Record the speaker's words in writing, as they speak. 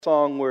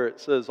Song where it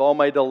says, "All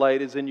my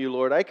delight is in you,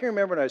 Lord." I can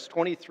remember when I was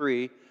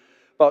 23,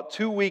 about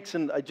 2 weeks,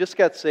 and I just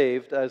got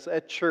saved. I was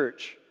at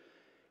church,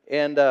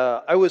 and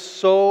I was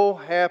so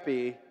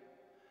happy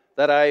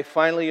that I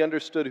finally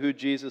understood who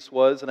Jesus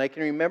was. And I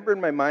can remember in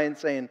my mind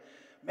saying,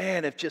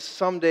 man, if just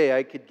someday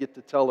I could get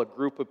to tell a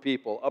group of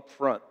people up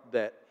front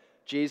that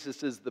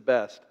Jesus is the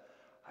best.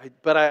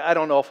 But I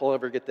don't know if I'll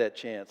ever get that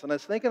chance. And I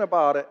was thinking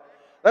about it.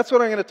 That's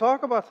what I'm going to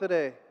talk about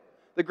today.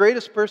 The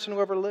greatest person who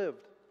ever lived.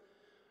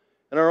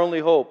 And our only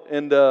hope.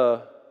 And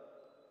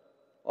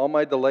all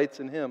my delights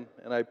in Him.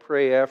 And I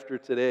pray after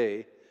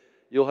today,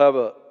 you'll have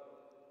a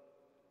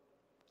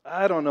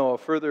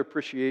further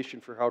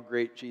appreciation for how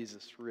great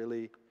Jesus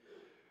really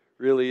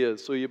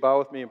is. So you bow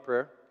with me in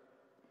prayer.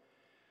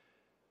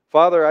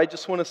 Father, I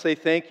just want to say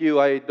thank you.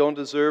 I don't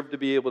deserve to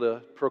be able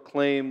to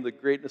proclaim the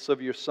greatness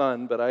of your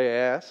Son, but I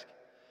ask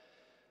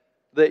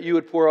that you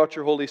would pour out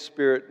your Holy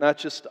Spirit, not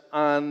just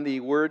on the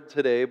word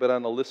today, but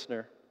on the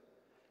listener.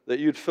 That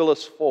you'd fill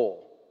us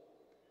full.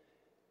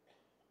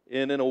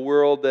 And in a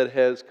world that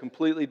has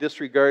completely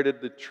disregarded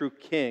the true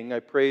King, I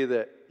pray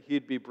that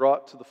He'd be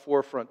brought to the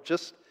forefront.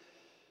 Just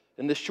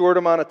in this short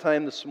amount of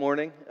time this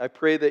morning, I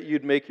pray that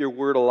you'd make your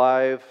word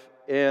alive,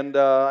 and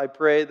I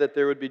pray that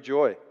there would be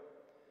joy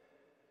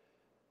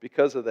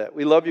because of that.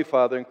 We love you,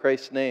 Father. In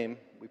Christ's name,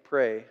 we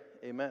pray.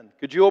 Amen.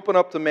 Could you open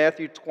up to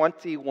Matthew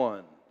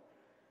 21?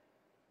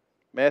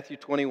 Matthew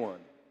 21.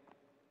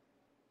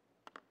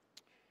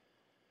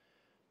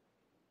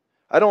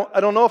 I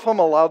don't know if I'm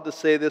allowed to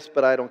say this,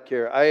 but I don't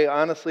care.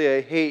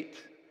 I hate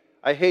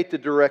the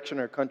direction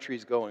our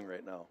country's going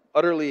right now.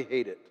 Utterly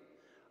hate it.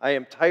 I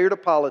am tired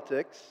of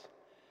politics.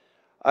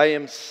 I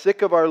am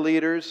sick of our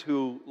leaders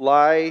who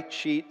lie,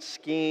 cheat,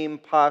 scheme,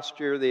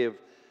 posture. They have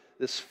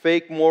this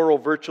fake moral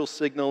virtue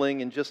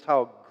signaling and just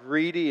how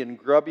greedy and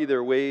grubby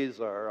their ways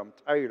are. I'm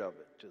tired of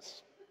it.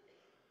 Just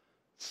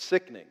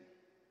sickening.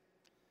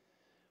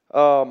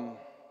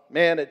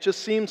 Man, it just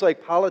seems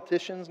like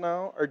politicians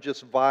now are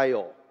just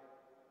vile.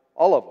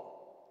 All of them,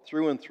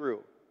 through and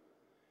through.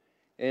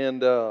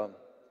 And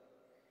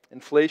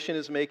inflation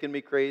is making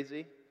me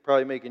crazy,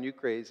 probably making you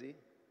crazy.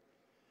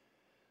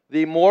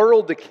 The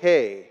moral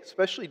decay,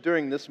 especially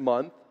during this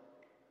month,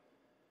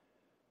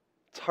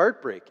 it's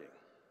heartbreaking.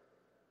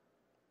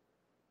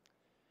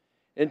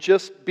 And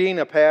just being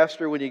a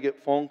pastor, when you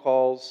get phone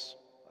calls,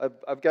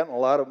 I've gotten a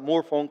lot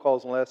more phone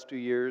calls in the last 2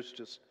 years,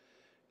 just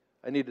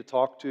I need to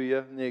talk to you,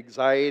 and the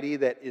anxiety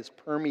that is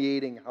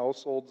permeating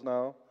households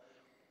now.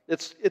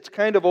 It's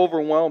kind of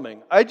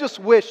overwhelming. I just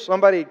wish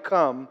somebody had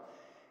come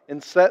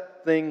and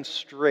set things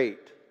straight.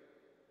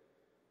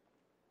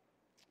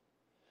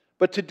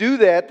 But to do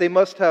that, they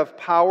must have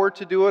power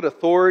to do it,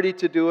 authority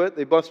to do it.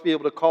 They must be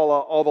able to call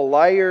out all the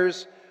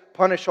liars,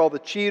 punish all the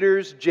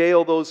cheaters,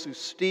 jail those who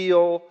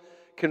steal,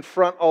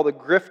 confront all the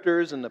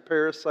grifters and the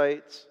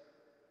parasites.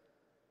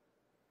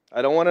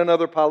 I don't want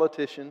another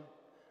politician.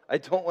 I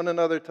don't want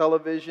another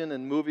television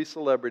and movie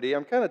celebrity.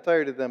 I'm kind of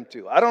tired of them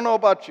too. I don't know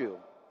about you.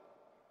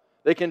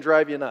 They can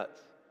drive you nuts.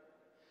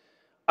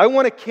 I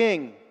want a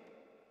king.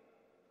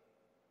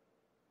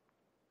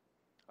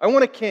 I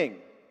want a king,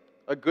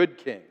 a good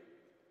king,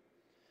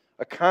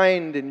 a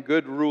kind and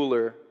good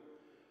ruler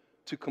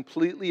to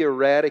completely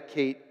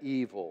eradicate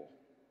evil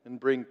and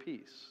bring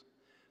peace.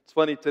 It's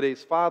funny,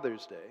 today's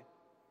Father's Day,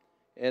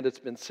 and it's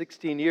been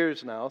 16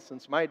 years now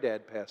since my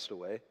dad passed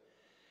away.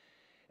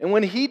 And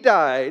when he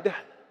died,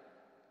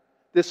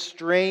 this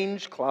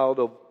strange cloud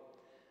of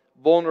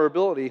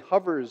vulnerability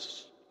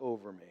hovers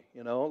over me.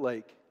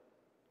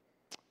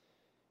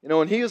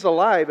 When he was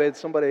alive, I had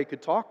somebody I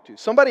could talk to.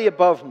 Somebody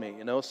above me,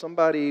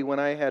 somebody when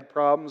I had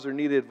problems or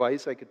needed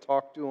advice, I could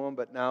talk to him,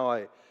 but now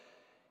I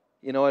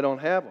don't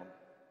have him.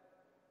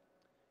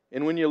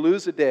 And when you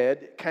lose a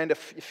dad, you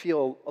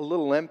feel a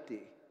little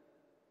empty.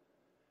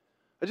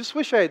 I just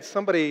wish I had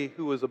somebody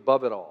who was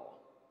above it all,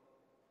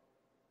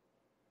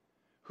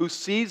 who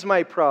sees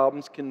my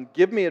problems, can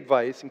give me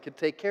advice, and can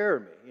take care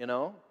of me,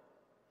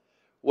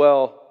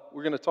 Well,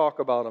 we're going to talk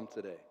about him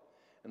today.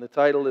 And the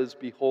title is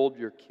Behold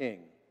Your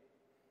King.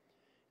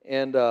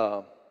 And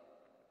I'm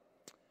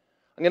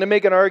going to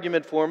make an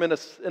argument for him. In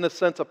a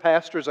sense, a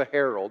pastor's a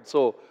herald.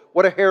 So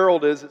what a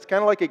herald is, it's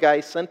kind of like a guy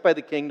sent by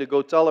the king to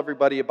go tell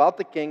everybody about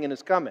the king and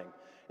his coming.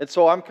 And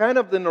so I'm kind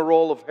of in the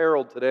role of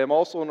herald today. I'm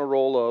also in the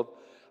role of,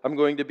 I'm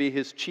going to be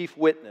his chief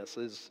witness,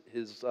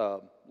 his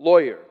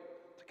lawyer,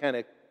 to kind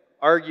of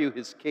argue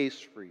his case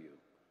for you.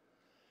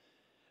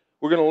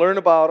 We're going to learn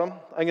about him.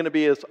 I'm going to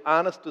be as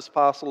honest as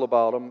possible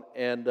about him.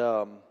 And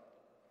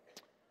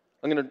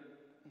I'm going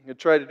to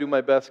try to do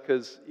my best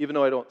because even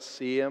though I don't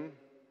see him,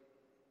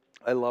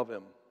 I love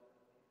him.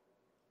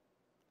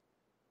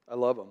 I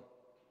love him.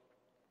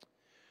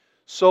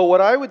 So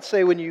what I would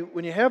say when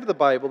you have the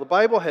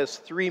Bible has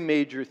three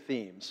major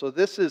themes. So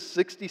this is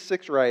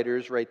 66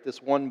 writers write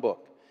this one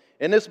book.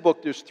 In this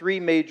book, there's three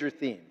major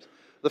themes.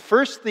 The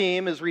first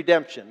theme is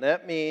redemption.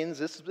 That means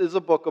this is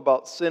a book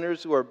about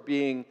sinners who are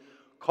being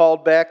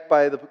called back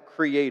by the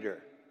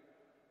Creator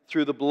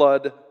through the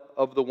blood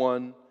of the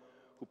one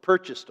who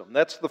purchased them.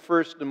 That's the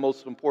first and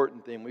most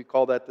important theme. We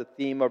call that the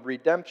theme of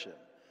redemption.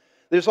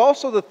 There's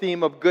also the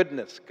theme of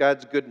goodness,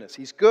 God's goodness.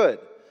 He's good.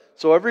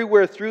 So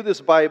everywhere through this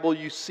Bible,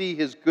 you see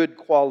His good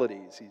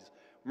qualities. He's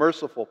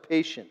merciful,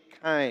 patient,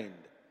 kind,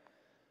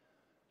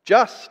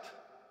 just.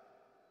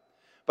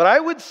 But I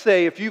would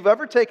say if you've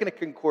ever taken a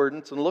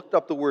concordance and looked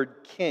up the word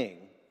king,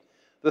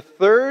 the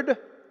third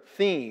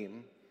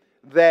theme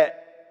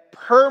that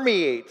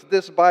permeates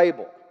this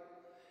Bible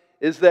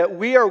is that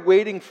we are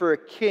waiting for a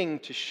king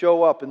to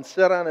show up and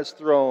sit on his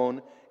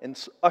throne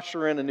and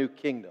usher in a new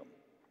kingdom.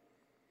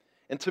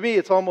 And to me,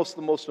 it's almost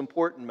the most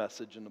important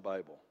message in the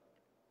Bible.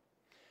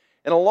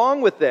 And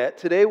along with that,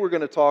 today we're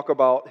going to talk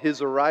about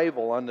His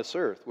arrival on this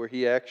earth, where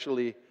He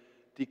actually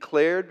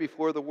declared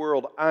before the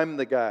world, I'm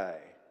the guy.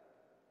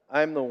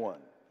 I'm the one.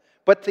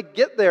 But to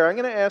get there, I'm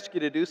going to ask you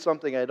to do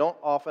something I don't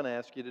often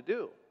ask you to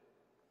do.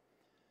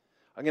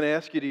 I'm going to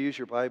ask you to use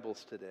your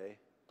Bibles today.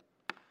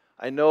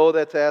 I know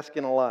that's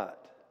asking a lot.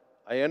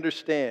 I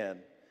understand.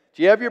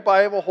 Do you have your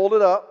Bible? Hold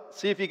it up.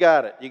 See if you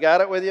got it. You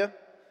got it with you?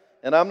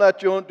 And I'm not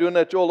doing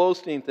that Joel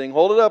Osteen thing.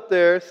 Hold it up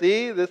there.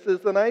 See, this is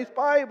the nice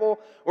Bible.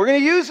 We're going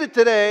to use it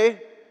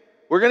today.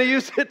 We're going to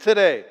use it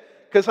today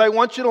because I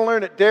want you to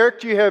learn it.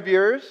 Derek, do you have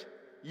yours?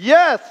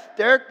 Yes,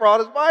 Derek brought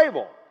his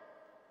Bible.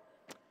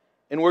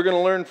 And we're going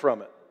to learn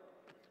from it.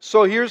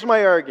 So here's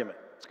my argument.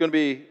 It's going to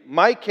be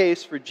my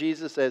case for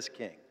Jesus as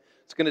King.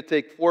 It's going to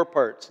take 4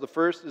 parts. The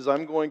first is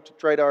I'm going to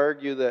try to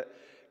argue that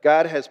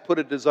God has put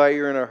a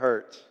desire in our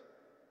hearts,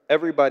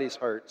 everybody's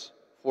hearts,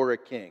 for a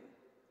king.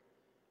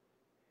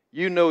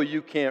 You know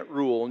you can't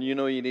rule, and you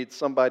know you need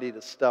somebody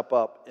to step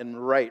up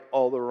and right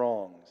all the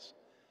wrongs.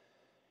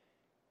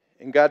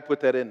 And God put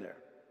that in there.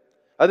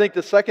 I think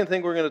the second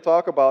thing we're going to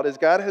talk about is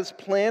God has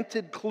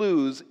planted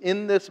clues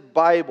in this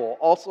Bible,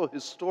 also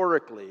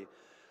historically,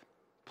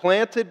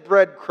 planted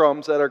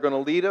breadcrumbs that are going to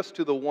lead us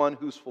to the one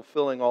who's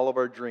fulfilling all of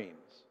our dreams.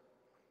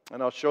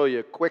 And I'll show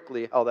you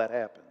quickly how that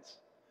happens.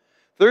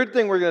 Third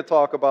thing we're going to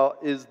talk about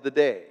is the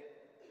day.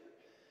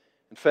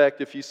 In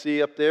fact, if you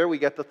see up there, we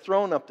got the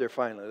throne up there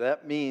finally.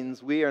 That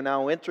means we are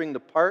now entering the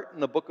part in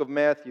the book of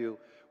Matthew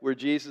where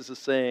Jesus is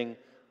saying,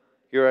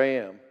 here I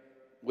am.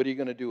 What are you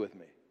going to do with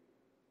me?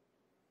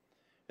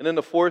 And then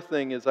the fourth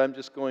thing is I'm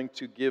just going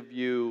to give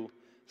you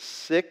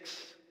 6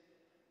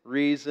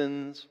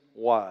 reasons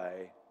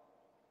why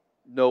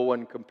no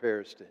one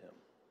compares to Him.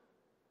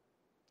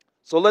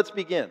 So let's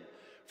begin.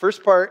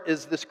 First part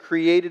is this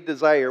created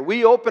desire.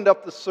 We opened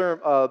up the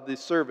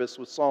service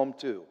with Psalm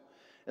 2.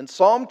 And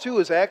Psalm 2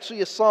 is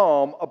actually a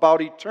psalm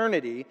about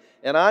eternity.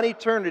 And on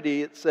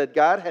eternity, it said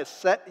God has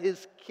set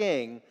His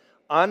king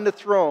on the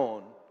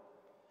throne,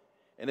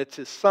 and it's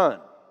His Son.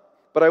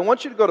 But I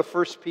want you to go to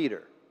 1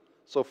 Peter.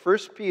 So 1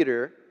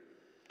 Peter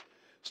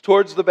is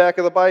towards the back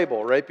of the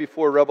Bible, right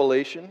before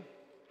Revelation.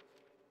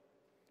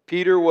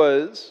 Peter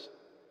was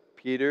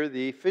Peter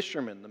the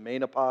fisherman, the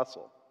main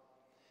apostle.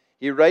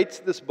 He writes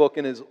this book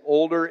in his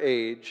older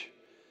age,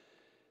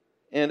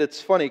 and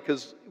it's funny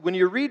because when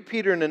you read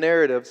Peter in the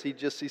narratives,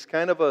 he's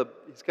kind of a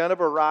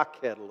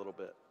rockhead a little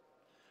bit.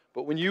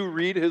 But when you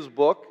read his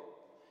book,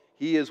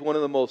 he is one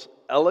of the most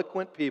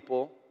eloquent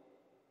people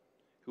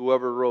who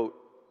ever wrote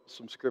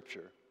some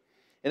scripture.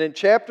 And in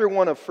chapter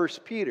 1 of 1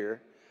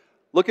 Peter,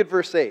 look at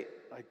verse 8.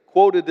 I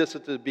quoted this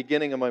at the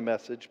beginning of my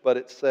message, but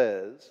it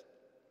says,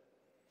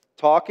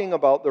 talking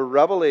about the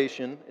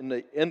revelation, in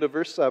the end of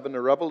verse 7, the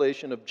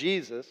revelation of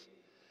Jesus.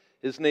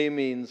 His name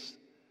means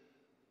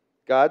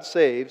God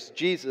saves,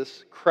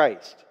 Jesus,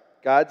 Christ.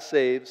 God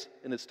saves,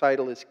 and His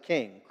title is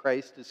King.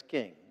 Christ is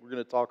King. We're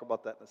going to talk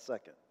about that in a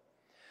second.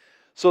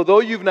 So though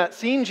you've not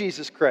seen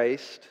Jesus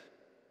Christ,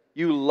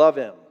 you love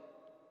Him.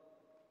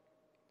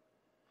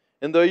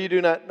 And though you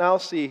do not now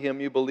see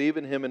Him, you believe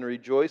in Him and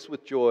rejoice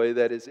with joy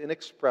that is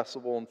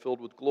inexpressible and filled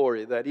with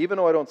glory. That even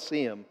though I don't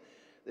see Him,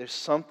 there's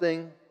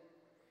something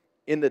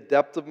in the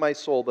depth of my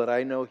soul that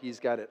I know He's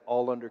got it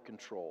all under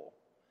control.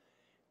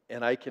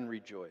 And I can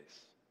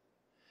rejoice.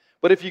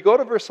 But if you go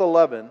to verse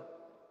 11,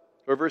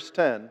 or verse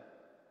 10, it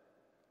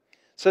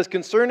says,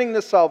 concerning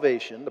this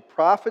salvation, the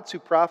prophets who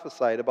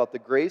prophesied about the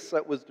grace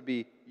that was to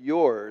be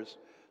yours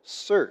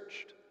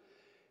searched.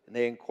 And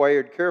they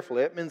inquired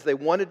carefully. That means they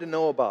wanted to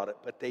know about it,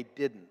 but they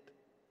didn't.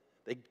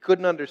 They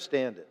couldn't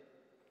understand it.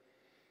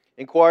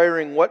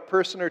 Inquiring what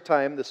person or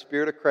time the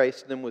Spirit of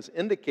Christ in them was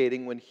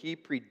indicating when He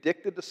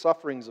predicted the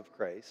sufferings of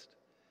Christ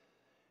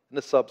and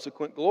the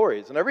subsequent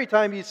glories. And every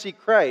time you see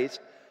Christ,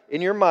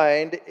 in your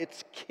mind,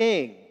 it's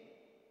King.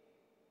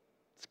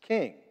 It's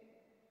King.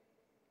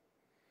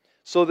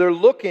 So they're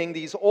looking,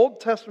 these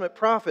Old Testament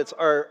prophets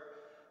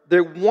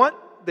they want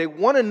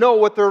to know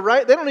what they're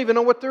writing. They don't even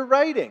know what they're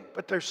writing,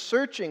 but they're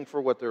searching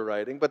for what they're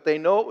writing, but they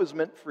know it was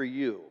meant for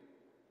you.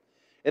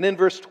 And in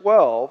verse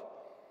 12,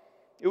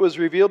 it was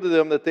revealed to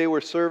them that they were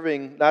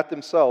serving not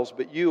themselves,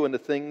 but you and the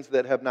things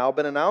that have now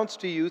been announced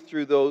to you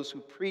through those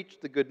who preach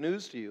the good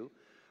news to you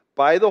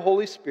by the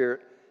Holy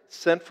Spirit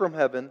sent from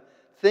heaven,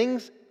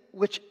 things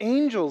which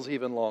angels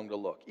even long to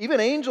look. Even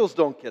angels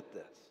don't get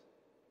this.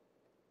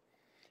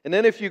 And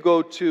then if you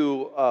go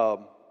to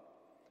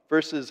 1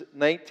 verses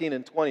 19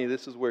 and 20,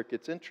 this is where it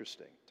gets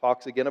interesting.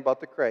 Talks again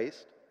about the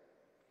Christ.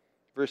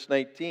 Verse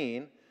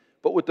 19,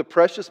 but with the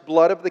precious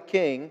blood of the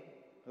King,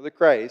 of the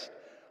Christ,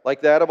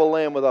 like that of a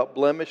lamb without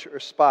blemish or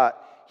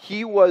spot,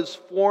 he was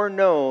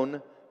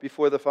foreknown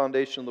before the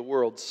foundation of the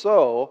world.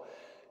 So,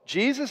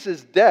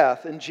 Jesus'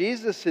 death and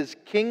Jesus'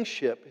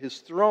 kingship, his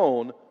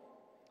throne,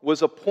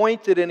 was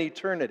appointed in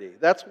eternity.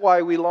 That's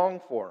why we long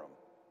for him.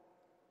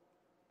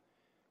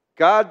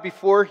 God,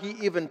 before he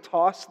even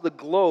tossed the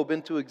globe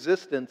into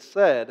existence,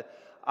 said,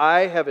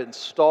 I have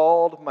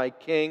installed my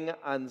king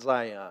on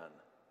Zion.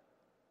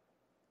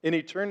 In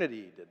eternity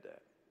he did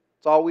that.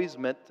 It's always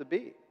meant to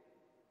be.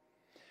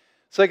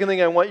 Second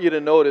thing I want you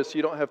to notice,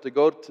 you don't have to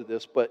go to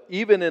this, but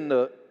even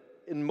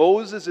in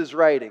Moses'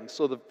 writings,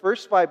 so the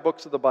first 5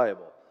 books of the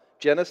Bible,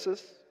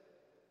 Genesis,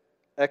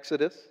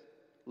 Exodus,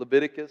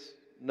 Leviticus,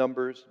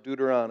 Numbers,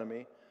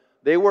 Deuteronomy,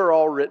 they were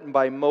all written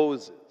by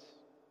Moses.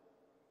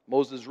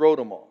 Moses wrote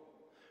them all.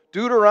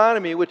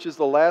 Deuteronomy, which is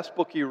the last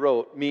book he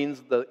wrote,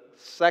 means the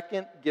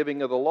second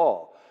giving of the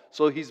law.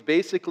 So he's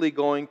basically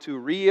going to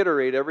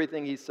reiterate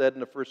everything he said in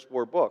the first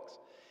 4 books.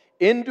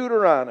 In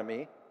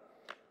Deuteronomy,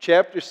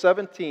 chapter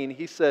 17,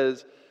 he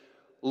says,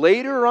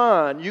 later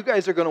on, you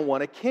guys are going to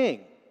want a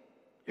king.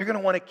 You're going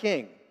to want a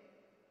king.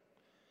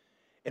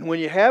 And when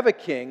you have a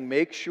king,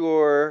 make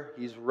sure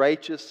he's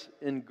righteous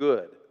and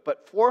good.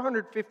 But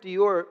 450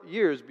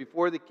 years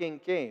before the king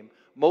came,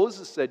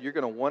 Moses said, you're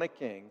going to want a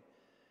king.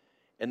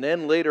 And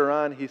then later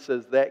on, he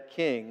says that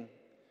king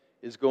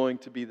is going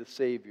to be the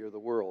Savior of the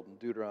world in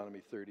Deuteronomy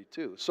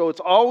 32. So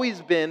it's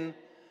always been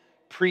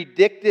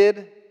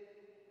predicted,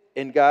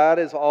 and God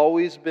has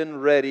always been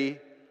ready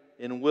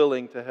and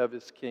willing to have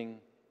his king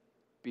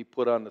be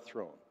put on the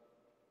throne.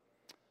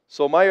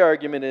 So my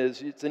argument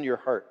is, it's in your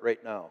heart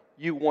right now.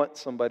 You want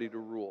somebody to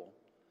rule.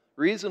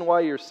 The reason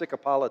why you're sick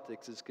of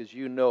politics is because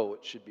you know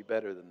it should be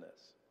better than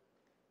this.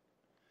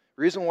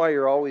 The reason why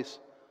you're always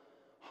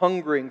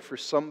hungering for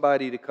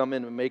somebody to come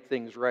in and make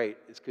things right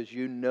is because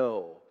you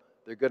know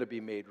they're going to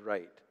be made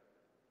right.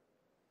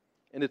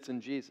 And it's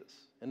in Jesus.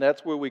 And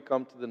that's where we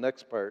come to the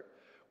next part,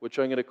 which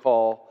I'm going to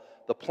call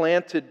the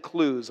planted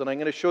clues. And I'm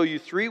going to show you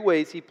 3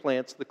 ways he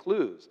plants the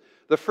clues.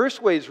 The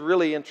first way is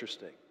really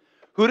interesting.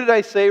 Who did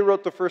I say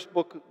wrote the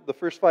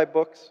first 5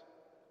 books?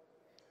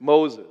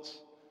 Moses.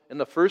 And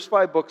the first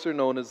 5 books are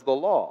known as the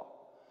law.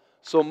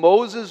 So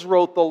Moses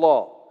wrote the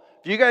law.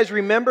 If you guys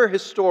remember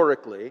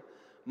historically,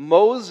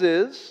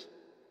 Moses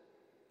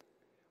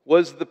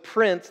was the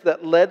prince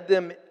that led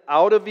them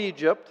out of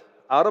Egypt,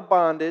 out of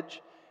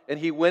bondage, and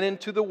he went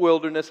into the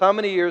wilderness. How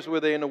many years were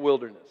they in the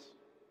wilderness?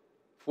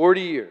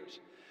 40 years.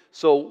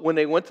 So when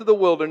they went to the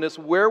wilderness,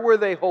 where were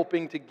they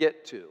hoping to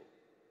get to?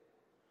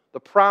 The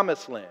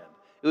promised land.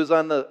 It was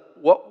on the,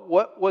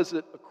 what was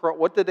it,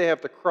 what did they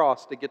have to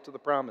cross to get to the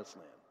promised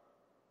land?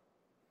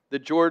 The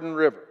Jordan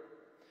River.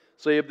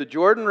 So you have the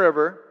Jordan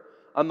River.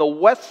 On the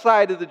west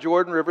side of the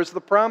Jordan River is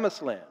the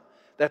promised land.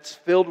 That's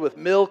filled with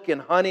milk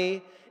and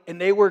honey, and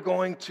they were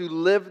going to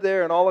live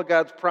there, and all of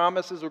God's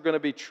promises were going to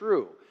be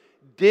true.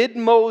 Did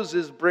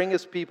Moses bring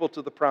his people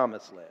to the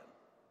promised land?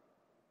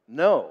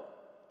 No.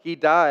 He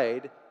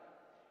died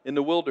in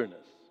the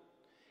wilderness.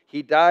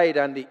 He died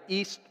on the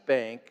east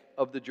bank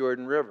of the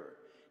Jordan River.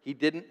 He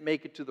didn't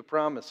make it to the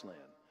promised land.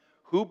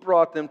 Who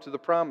brought them to the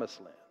promised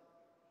land?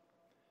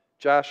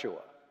 Joshua.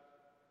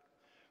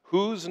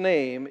 Whose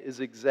name is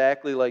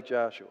exactly like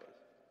Joshua's?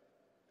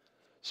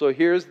 So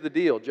here's the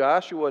deal.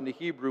 Joshua in the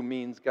Hebrew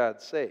means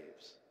God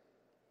saves.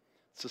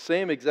 It's the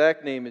same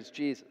exact name as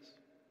Jesus.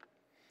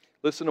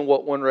 Listen to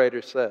what one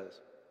writer says.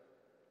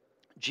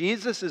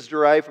 Jesus is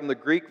derived from the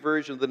Greek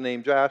version of the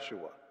name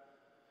Joshua.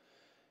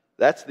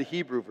 That's the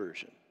Hebrew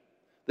version.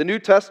 The New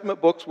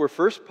Testament books were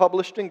first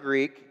published in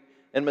Greek,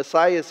 and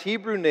Messiah's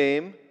Hebrew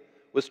name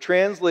was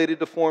translated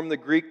to form the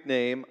Greek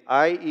name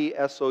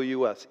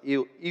Iesous,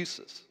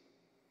 Eusus.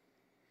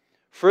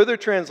 Further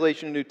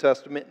translation of the New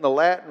Testament in the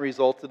Latin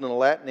resulted in the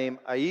Latin name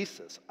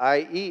Iesus,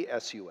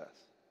 Iesus.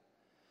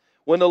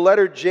 When the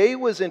letter J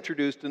was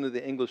introduced into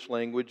the English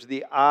language,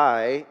 the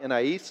I in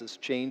Iesus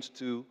changed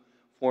to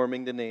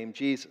forming the name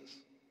Jesus.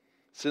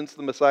 Since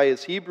the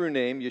Messiah's Hebrew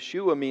name,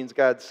 Yeshua, means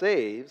God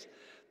saves,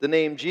 the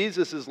name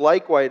Jesus is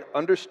likewise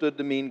understood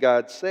to mean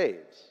God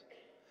saves.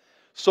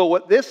 So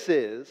what this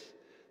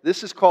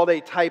is called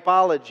a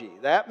typology.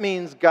 That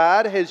means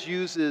God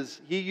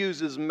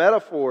uses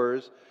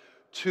metaphors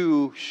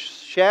to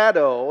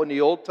shadow in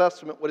the Old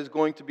Testament what is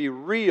going to be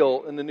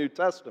real in the New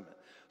Testament.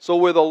 So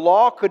where the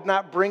law could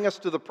not bring us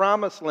to the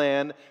promised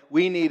land,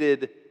 we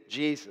needed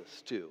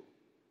Jesus to.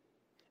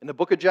 In the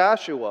book of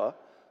Joshua,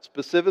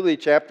 specifically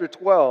chapter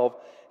 12,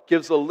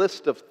 gives a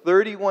list of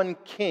 31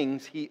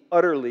 kings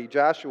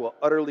Joshua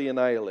utterly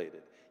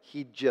annihilated.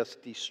 He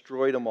just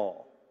destroyed them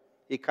all.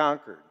 He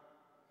conquered.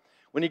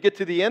 When you get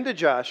to the end of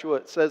Joshua,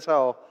 it says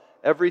how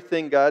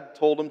everything God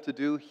told him to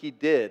do, he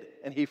did,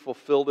 and he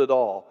fulfilled it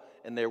all,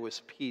 and there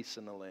was peace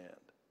in the land.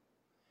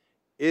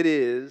 It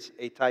is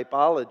a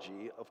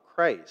typology of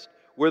Christ,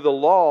 where the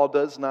law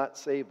does not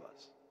save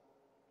us.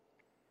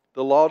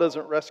 The law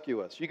doesn't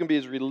rescue us. You can be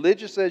as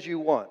religious as you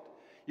want.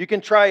 You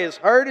can try as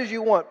hard as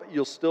you want, but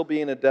you'll still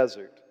be in a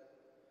desert.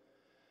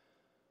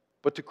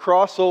 But to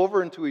cross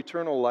over into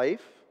eternal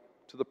life,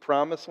 to the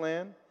promised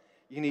land,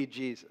 you need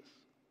Jesus.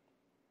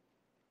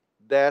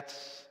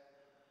 That's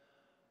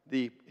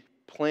the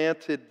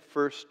planted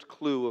first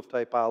clue of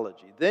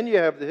typology. Then you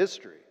have the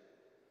history.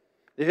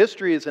 The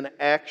history is an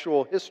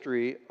actual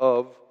history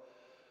of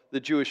the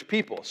Jewish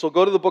people. So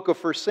go to the book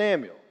of 1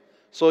 Samuel.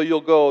 So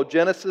you'll go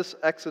Genesis,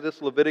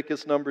 Exodus,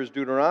 Leviticus, Numbers,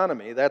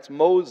 Deuteronomy. That's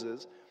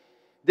Moses.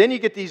 Then you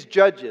get these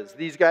judges,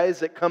 these guys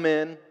that come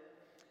in,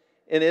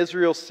 and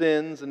Israel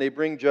sins, and they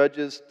bring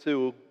judges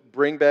to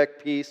bring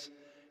back peace.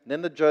 And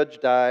then the judge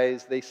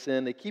dies, they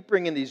sin. They keep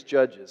bringing these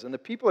judges, and the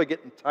people are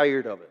getting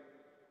tired of it.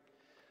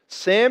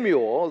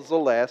 Samuel is the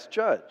last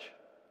judge.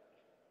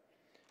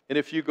 And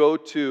if you go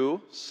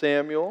to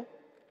Samuel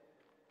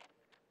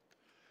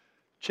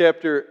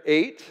chapter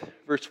 8,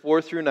 verse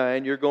 4 through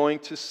 9, you're going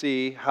to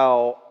see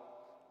how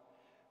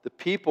the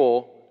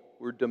people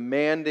were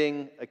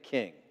demanding a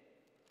king.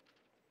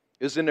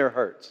 It was in their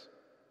hearts.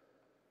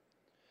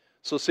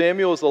 So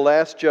Samuel is the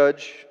last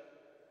judge.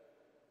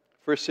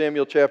 1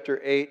 Samuel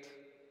chapter 8.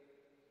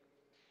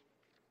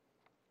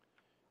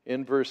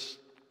 In verse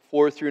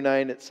 4 through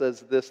 9 it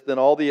says this, Then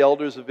all the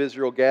elders of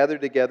Israel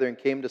gathered together and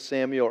came to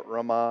Samuel at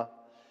Ramah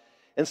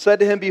and said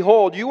to him,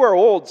 Behold, you are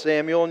old,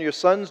 Samuel, and your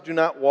sons do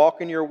not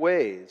walk in your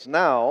ways.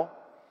 Now,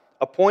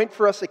 appoint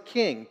for us a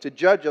king to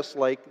judge us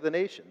like the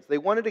nations. They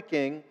wanted a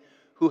king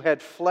who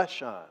had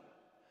flesh on.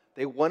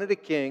 They wanted a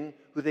king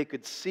who they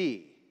could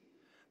see.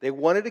 They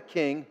wanted a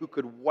king who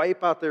could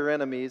wipe out their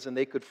enemies and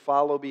they could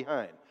follow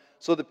behind.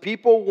 So the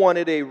people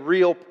wanted a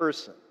real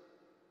person.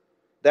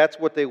 That's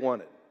what they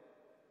wanted.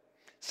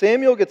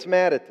 Samuel gets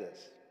mad at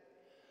this.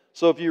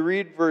 So if you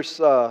read verse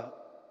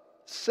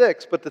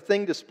 6, but the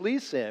thing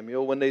displeased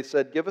Samuel when they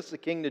said, Give us a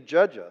king to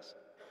judge us.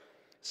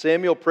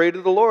 Samuel prayed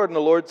to the Lord, and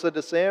the Lord said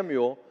to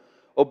Samuel,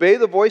 Obey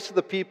the voice of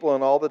the people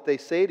in all that they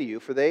say to you,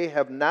 for they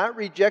have not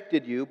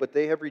rejected you, but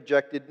they have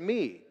rejected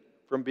me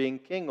from being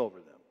king over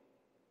them.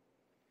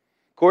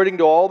 According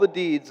to all the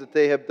deeds that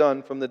they have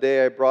done from the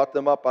day I brought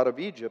them up out of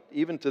Egypt,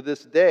 even to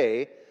this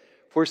day,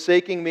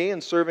 forsaking me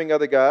and serving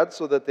other gods,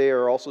 so that they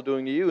are also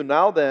doing to you.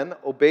 Now then,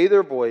 obey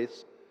their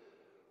voice,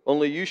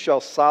 only you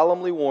shall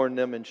solemnly warn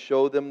them and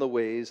show them the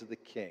ways of the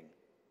king.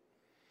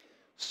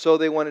 So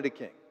they wanted a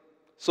king.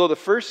 So the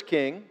first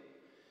king,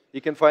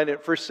 you can find it in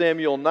 1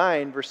 Samuel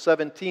 9, verse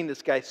 17,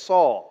 this guy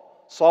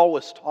Saul. Saul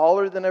was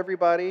taller than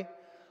everybody.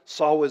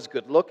 Saul was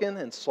good looking,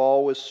 and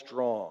Saul was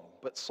strong.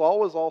 But Saul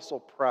was also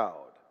proud.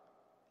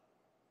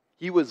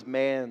 He was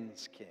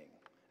man's king.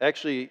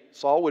 Actually,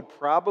 Saul would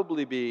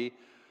probably be,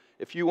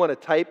 if you want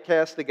to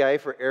typecast a guy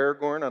for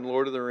Aragorn on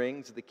Lord of the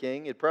Rings, the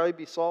king, it'd probably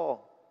be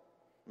Saul.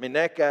 I mean,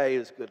 that guy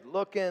is good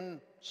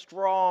looking,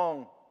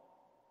 strong.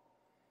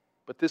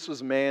 But this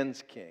was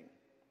man's king.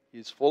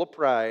 He's full of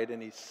pride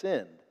and he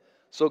sinned.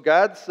 So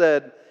God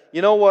said,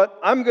 you know what?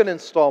 I'm going to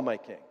install my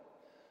king.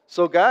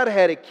 So God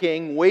had a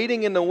king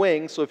waiting in the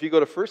wings. So if you go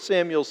to 1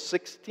 Samuel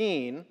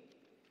 16,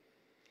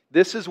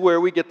 this is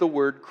where we get the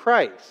word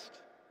Christ.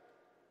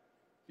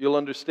 You'll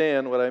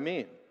understand what I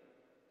mean.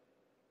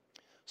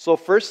 So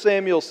 1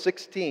 Samuel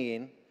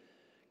 16,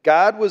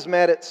 God was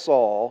mad at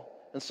Saul.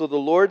 And so the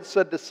Lord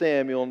said to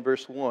Samuel in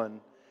verse 1,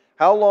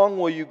 How long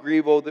will you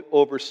grieve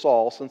over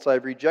Saul, since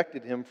I've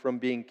rejected him from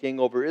being king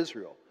over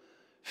Israel?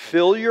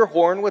 Fill your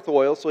horn with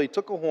oil. So he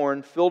took a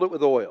horn, filled it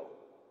with oil.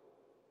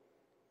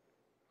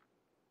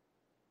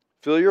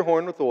 Fill your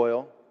horn with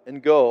oil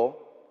and go.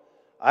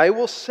 I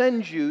will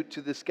send you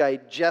to this guy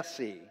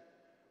Jesse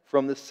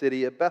from the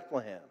city of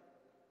Bethlehem.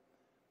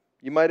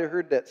 You might have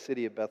heard that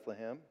city of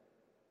Bethlehem.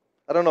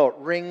 I don't know, it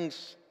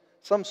rings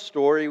some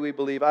story we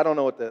believe. I don't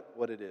know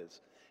what it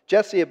is.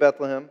 Jesse of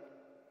Bethlehem,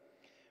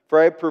 for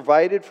I have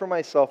provided for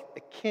myself a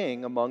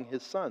king among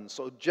his sons.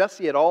 So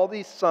Jesse had all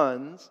these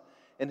sons,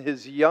 and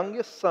his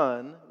youngest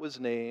son was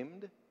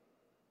named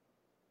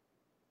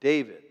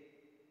David,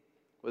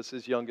 was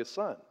his youngest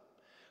son.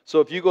 So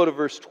if you go to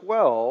verse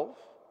 12,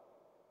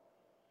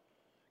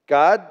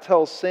 God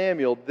tells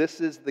Samuel,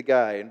 this is the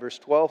guy. And verse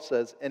 12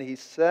 says, And he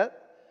set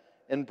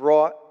and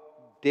brought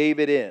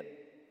David in.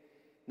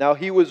 Now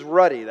he was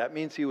ruddy. That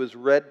means he was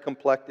red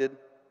complected.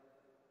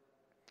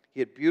 He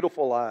had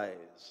beautiful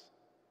eyes.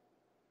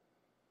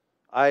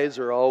 Eyes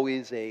are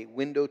always a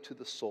window to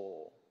the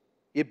soul.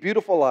 He had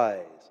beautiful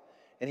eyes,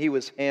 and he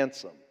was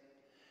handsome.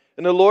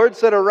 And the Lord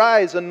said,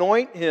 Arise,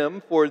 anoint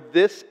him, for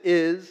this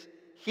is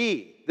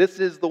he. This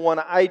is the one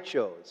I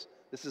chose.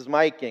 This is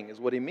my king, is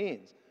what he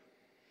means.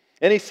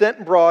 And he sent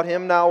and brought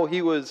him. Now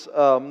he was,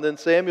 then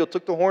Samuel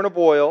took the horn of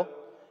oil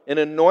and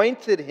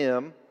anointed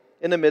him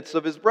in the midst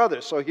of his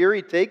brothers. So here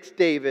he takes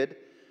David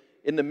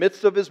in the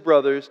midst of his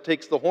brothers,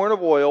 takes the horn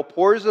of oil,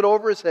 pours it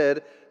over his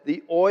head.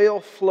 The oil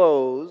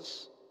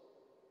flows,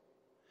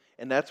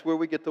 and that's where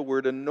we get the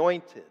word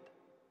anointed.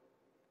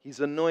 He's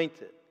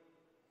anointed.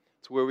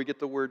 It's where we get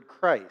the word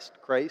Christ.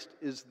 Christ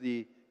is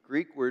the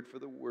Greek word for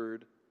the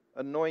word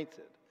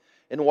anointed.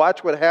 And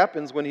watch what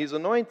happens when he's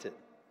anointed.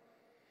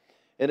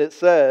 And it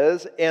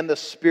says, and the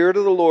Spirit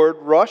of the Lord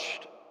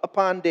rushed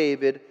upon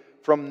David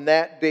from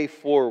that day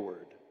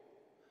forward.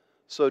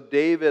 So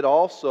David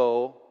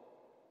also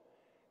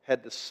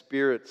had the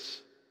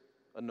Spirit's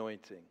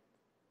anointing.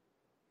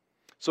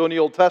 So in the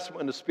Old Testament,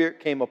 when the Spirit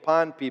came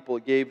upon people,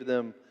 it gave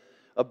them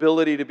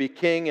ability to be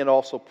king and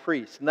also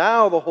priest.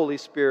 Now the Holy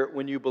Spirit,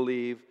 when you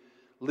believe,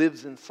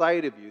 lives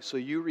inside of you. So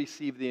you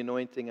receive the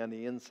anointing on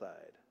the inside.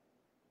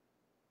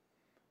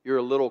 You're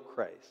a little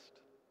Christ.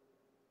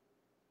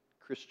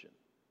 Christian.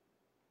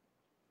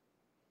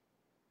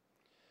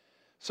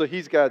 So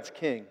he's God's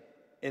king,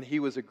 and he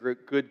was a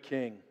good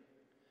king,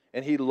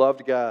 and he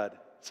loved God.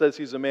 It says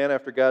he's a man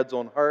after God's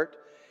own heart.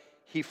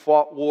 He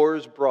fought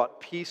wars, brought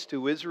peace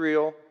to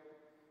Israel.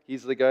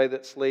 He's the guy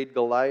that slayed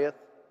Goliath.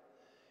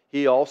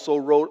 He also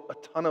wrote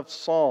a ton of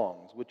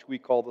songs, which we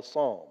call the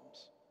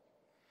Psalms.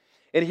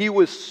 And he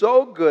was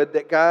so good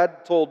that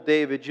God told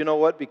David, you know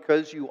what,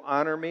 because you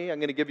honor me, I'm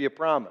going to give you a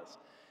promise.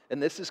 And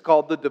this is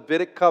called the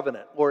Davidic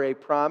covenant, or a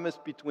promise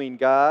between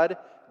God,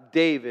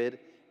 David,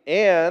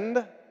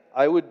 and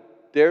I would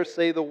dare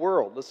say the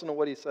world. Listen to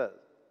what he says.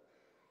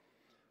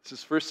 This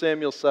is 1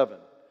 Samuel 7.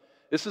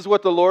 This is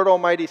what the Lord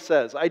Almighty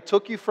says. I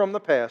took you from the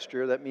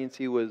pasture, that means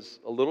he was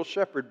a little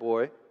shepherd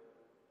boy,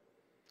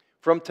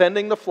 from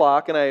tending the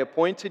flock, and I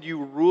appointed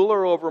you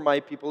ruler over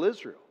my people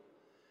Israel.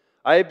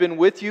 I have been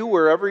with you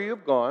wherever you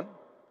have gone.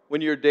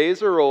 When your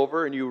days are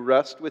over and you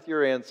rest with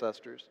your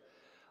ancestors,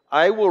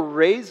 I will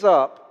raise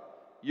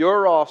up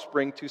your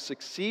offspring to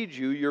succeed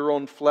you, your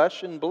own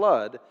flesh and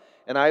blood,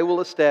 and I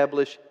will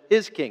establish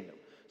his kingdom.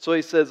 So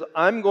he says,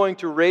 I'm going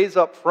to raise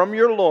up from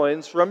your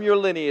loins, from your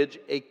lineage,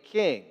 a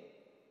king.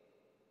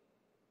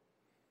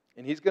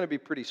 And he's going to be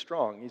pretty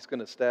strong. He's going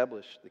to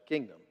establish the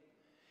kingdom.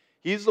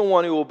 He's the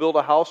one who will build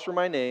a house for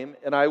my name,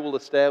 and I will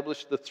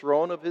establish the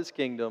throne of his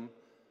kingdom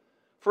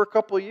for a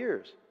couple of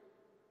years.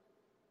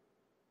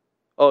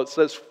 Oh, it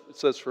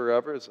says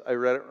forever. I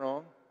read it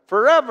wrong.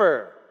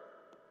 Forever.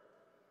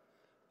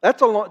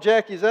 That's a long,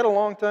 Jackie, is that a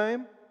long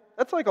time?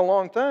 That's like a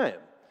long time.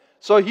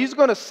 So he's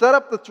going to set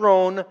up the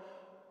throne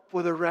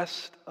for the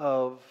rest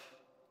of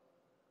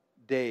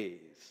days.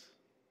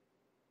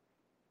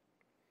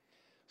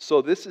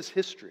 So this is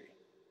history.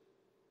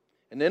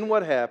 And then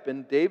what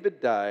happened? David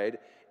died,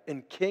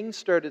 and kings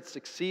started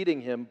succeeding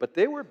him, but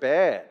they were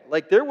bad.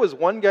 Like there was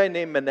one guy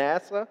named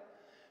Manasseh.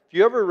 If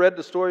you ever read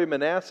the story of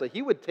Manasseh,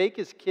 he would take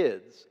his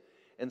kids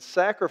and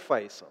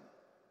sacrifice them,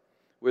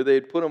 where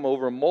they'd put them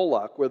over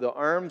Moloch, where the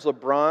arms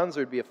of bronze,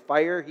 there'd be a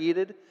fire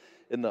heated,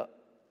 and the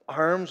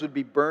arms would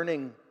be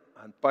burning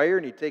on fire,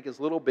 and he'd take his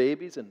little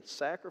babies and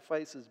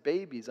sacrifice his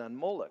babies on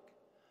Moloch.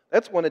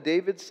 That's one of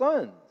David's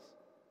sons.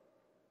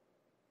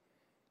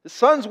 His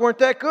sons weren't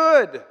that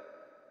good.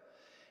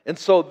 And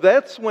so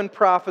that's when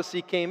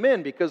prophecy came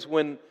in, because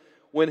when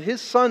his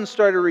sons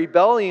started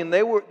rebelling,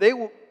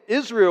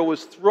 Israel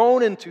was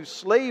thrown into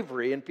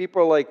slavery, and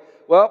people are like,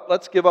 well,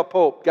 let's give up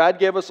hope. God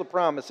gave us a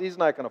promise. He's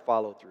not going to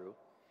follow through.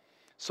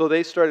 So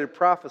they started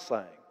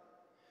prophesying.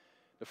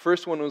 The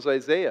first one was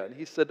Isaiah, and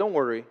he said, don't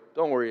worry,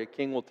 a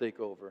king will take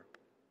over.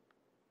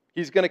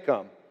 He's going to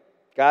come.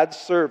 God's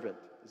servant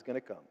is going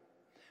to come.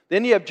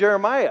 Then you have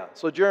Jeremiah.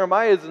 So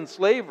Jeremiah is in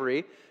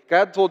slavery.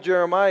 God told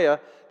Jeremiah,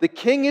 the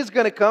king is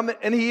going to come,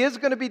 and he is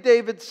going to be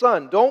David's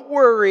son. Don't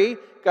worry,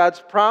 God's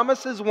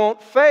promises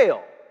won't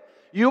fail.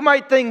 You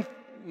might think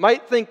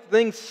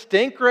things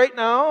stink right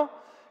now.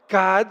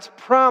 God's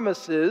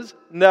promises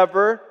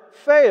never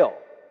fail.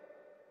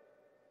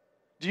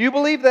 Do you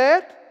believe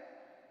that?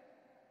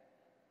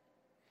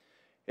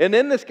 And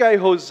then this guy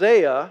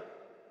Hosea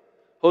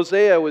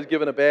was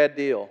given a bad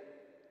deal.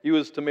 He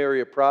was to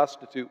marry a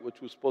prostitute, which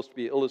was supposed to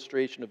be an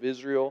illustration of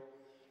Israel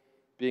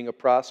being a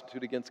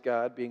prostitute against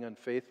God, being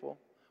unfaithful.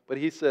 But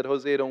he said,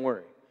 Hosea, don't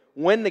worry.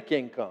 When the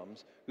king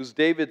comes, who's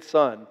David's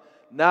son,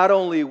 not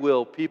only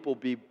will people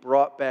be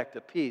brought back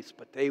to peace,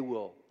 but they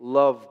will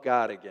love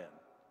God again.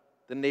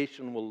 The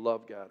nation will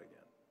love God again.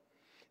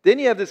 Then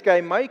you have this guy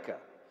Micah.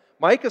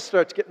 Micah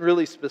starts getting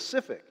really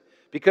specific,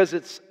 because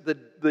it's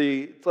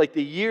like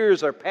the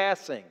years are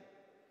passing.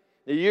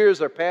 The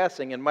years are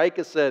passing, and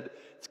Micah said,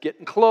 it's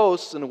getting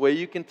close, and the way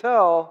you can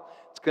tell,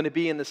 it's going to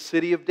be in the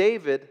city of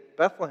David,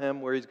 Bethlehem,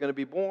 where he's going to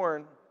be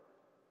born.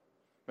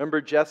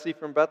 Remember Jesse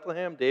from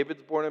Bethlehem?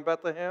 David's born in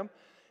Bethlehem.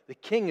 The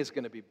king is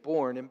going to be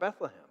born in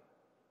Bethlehem.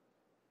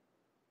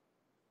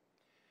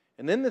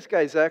 And then this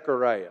guy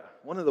Zechariah,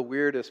 one of the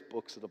weirdest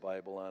books of the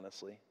Bible,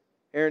 honestly.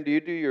 Aaron, do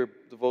you do your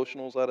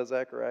devotionals out of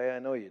Zechariah? I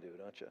know you do,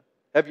 don't you?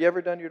 Have you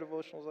ever done your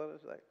devotionals out of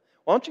Zechariah?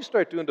 Why don't you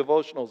start doing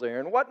devotionals,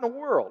 Aaron? What in the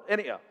world?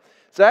 Anyhow,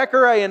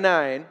 Zechariah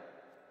 9,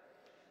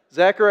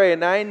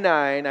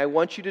 9, I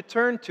want you to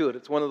turn to it.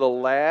 It's one of the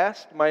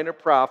last minor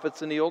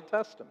prophets in the Old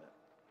Testament.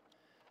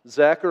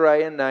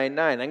 Zechariah 9,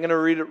 9. I'm going to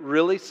read it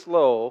really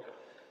slow,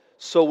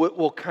 so it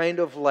will kind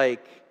of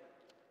like,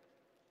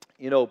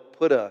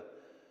 put a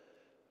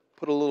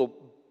little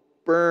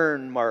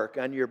burn mark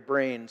on your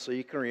brain so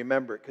you can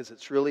remember it, because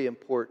it's really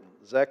important.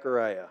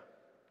 Zechariah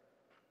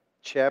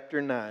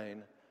chapter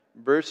 9,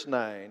 verse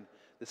 9.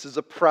 This is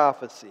a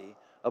prophecy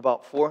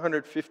about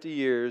 450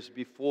 years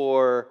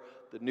before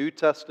the New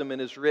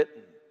Testament is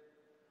written.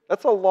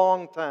 That's a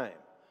long time.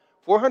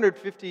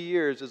 450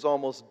 years is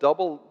almost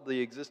double the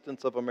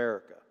existence of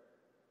America.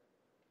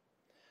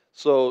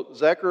 So,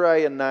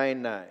 Zechariah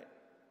 9:9.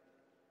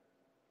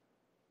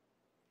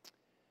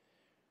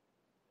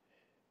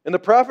 And the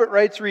prophet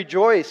writes,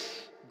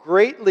 "Rejoice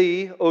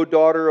greatly, O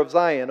daughter of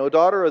Zion." O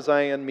daughter of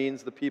Zion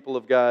means the people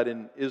of God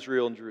in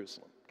Israel and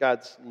Jerusalem,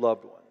 God's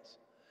loved ones.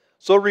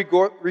 So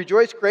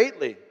rejoice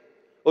greatly,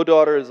 O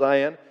daughter of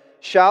Zion.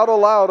 Shout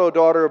aloud, O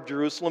daughter of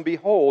Jerusalem.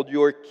 Behold,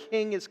 your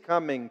king is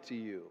coming to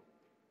you,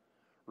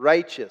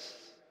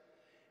 righteous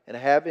and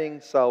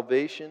having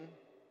salvation.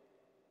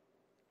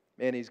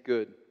 Man, he's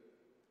good.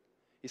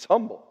 He's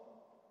humble.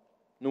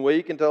 And the way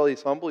you can tell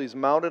he's humble, he's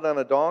mounted on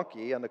a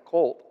donkey, on a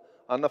colt,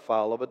 on the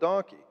foal of a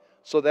donkey.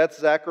 So that's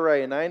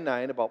Zechariah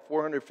 9:9, about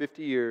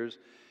 450 years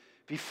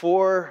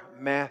before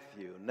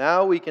Matthew.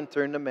 Now we can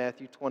turn to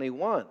Matthew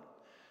 21.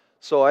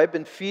 So I've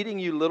been feeding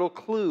you little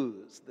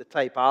clues, the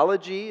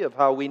typology of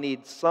how we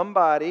need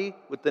somebody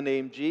with the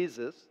name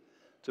Jesus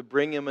to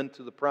bring him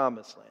into the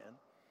promised land.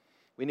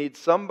 We need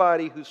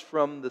somebody who's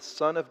from the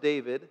son of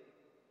David.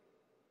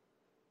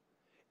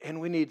 And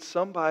we need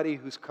somebody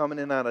who's coming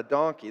in on a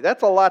donkey.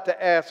 That's a lot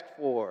to ask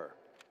for.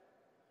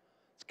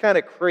 It's kind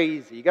of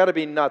crazy. You got to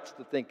be nuts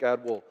to think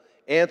God will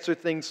answer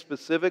things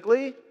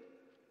specifically.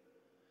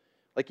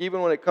 Like even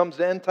when it comes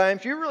to end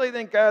times, you really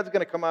think God's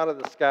going to come out of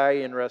the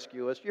sky and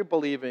rescue us? You're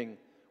believing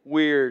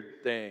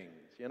weird things,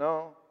 you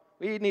know?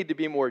 We need to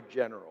be more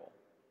general.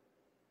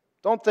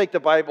 Don't take the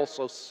Bible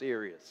so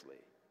seriously.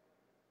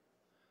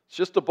 It's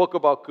just a book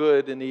about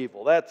good and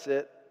evil. That's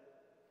it.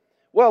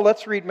 Well,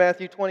 let's read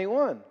Matthew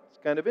 21.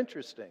 It's kind of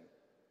interesting.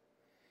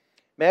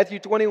 Matthew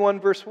 21,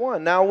 verse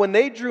 1. Now, when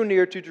they drew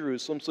near to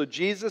Jerusalem, so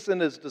Jesus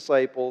and his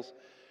disciples,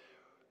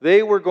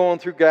 they were going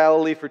through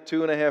Galilee for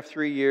 2.5,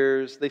 3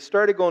 years. They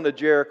started going to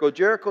Jericho.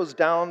 Jericho's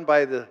down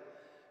by the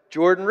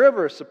Jordan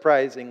River,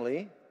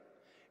 surprisingly.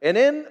 And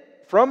then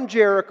from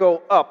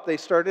Jericho up, they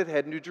started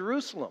heading to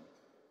Jerusalem.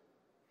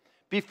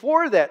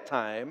 Before that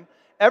time,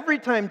 every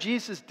time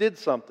Jesus did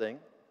something,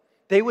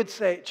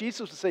 Jesus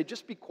would say,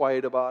 just be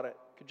quiet about it.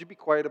 Could you be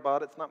quiet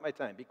about it? It's not my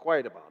time. Be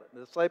quiet about it.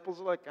 And the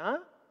disciples are like, huh?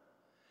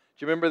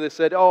 Do you remember they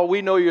said, oh,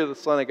 we know you're the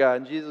Son of God.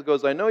 And Jesus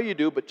goes, I know you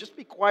do, but just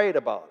be quiet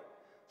about it.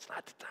 It's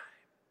not the time.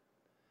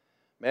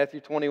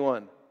 Matthew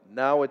 21,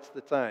 now it's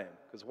the time.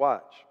 Because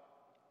watch.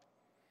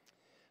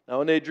 Now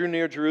when they drew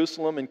near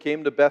Jerusalem and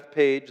came to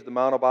Bethphage, the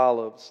Mount of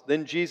Olives,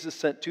 then Jesus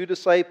sent 2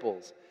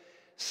 disciples,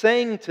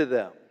 saying to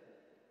them,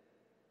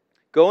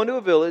 go into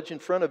a village in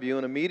front of you,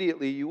 and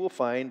immediately you will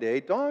find a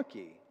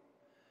donkey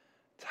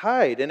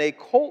tied and a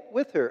colt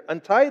with her.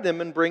 Untie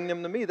them and bring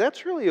them to me.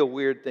 That's really a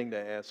weird thing to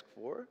ask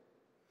for.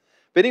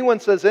 If anyone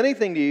says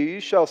anything to you, you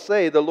shall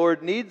say, the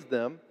Lord needs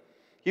them.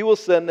 He will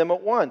send them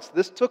at once.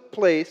 This took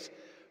place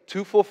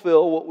to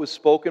fulfill what was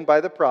spoken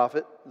by the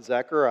prophet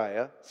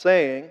Zechariah,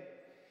 saying,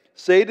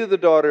 say to the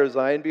daughter of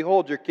Zion,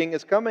 behold, your king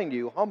is coming to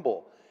you,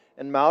 humble,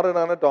 and mounted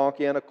on a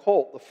donkey and a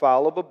colt, the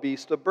foal of a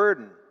beast of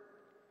burden.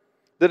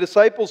 The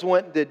disciples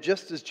went and did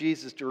just as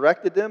Jesus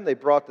directed them. They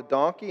brought the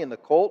donkey and the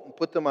colt and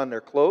put them on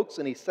their cloaks,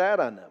 and he sat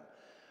on them.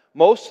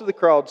 Most of the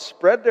crowd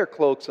spread their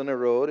cloaks on the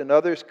road, and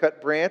others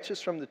cut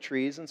branches from the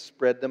trees and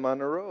spread them on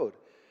the road.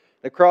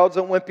 The crowds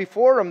that went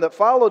before him, that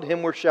followed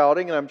him, were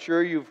shouting, and I'm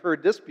sure you've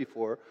heard this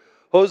before,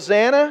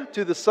 Hosanna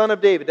to the Son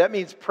of David. That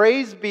means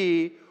praise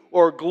be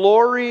or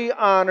glory,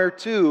 honor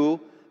to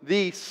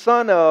the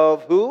Son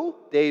of who?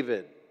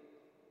 David.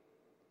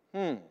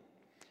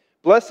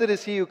 Blessed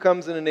is he who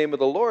comes in the name of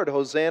the Lord,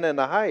 Hosanna in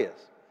the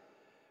highest.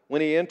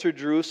 When he entered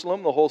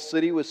Jerusalem, the whole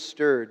city was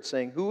stirred,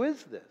 saying, who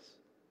is this?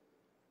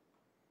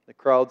 The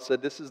crowd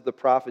said, this is the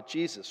prophet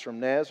Jesus from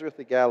Nazareth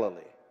of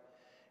Galilee.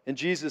 And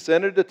Jesus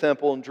entered the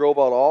temple and drove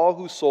out all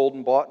who sold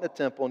and bought in the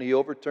temple, and he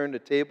overturned the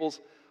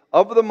tables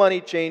of the money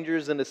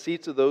changers and the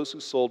seats of those who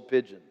sold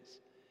pigeons.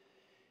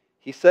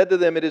 He said to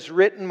them, it is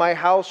written, my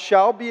house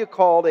shall be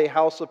called a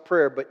house of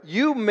prayer, but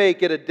you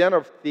make it a den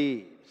of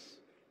thieves.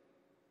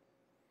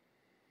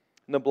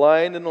 And the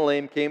blind and the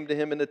lame came to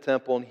him in the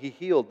temple, and he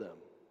healed them.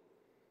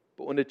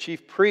 But when the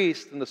chief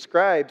priests and the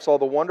scribes saw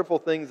the wonderful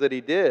things that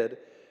he did,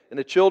 and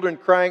the children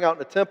crying out in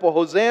the temple,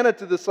 Hosanna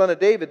to the Son of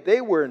David,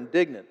 they were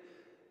indignant.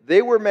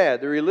 They were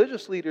mad. The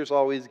religious leaders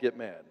always get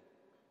mad.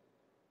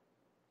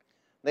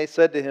 And they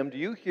said to him, do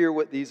you hear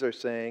what these are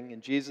saying?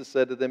 And Jesus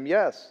said to them,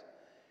 yes.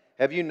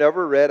 Have you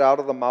never read, out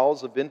of the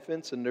mouths of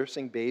infants and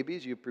nursing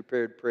babies you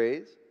prepared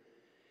praise?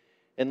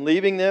 And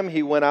leaving them,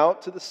 he went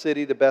out to the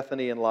city to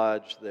Bethany and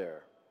lodged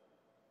there.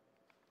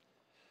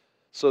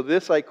 So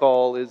this I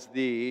call is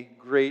the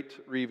great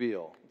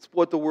reveal. It's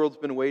what the world's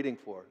been waiting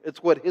for.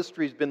 It's what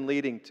history's been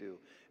leading to.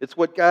 It's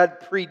what God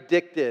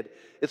predicted.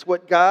 It's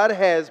what God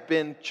has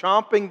been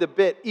chomping the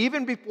bit.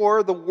 Even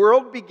before the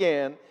world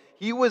began,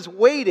 he was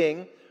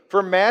waiting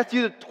for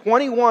Matthew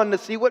 21 to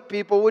see what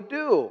people would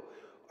do.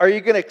 Are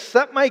you going to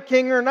accept my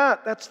king or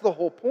not? That's the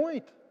whole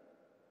point.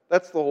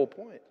 That's the whole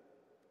point.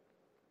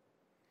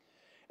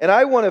 And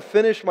I want to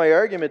finish my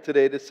argument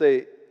today to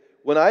say,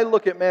 when I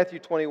look at Matthew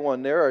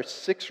 21, there are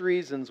 6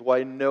 reasons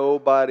why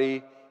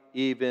nobody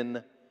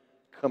even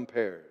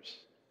compares.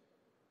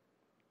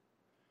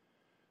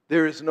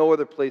 There is no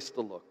other place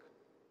to look.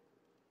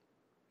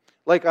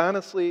 Like,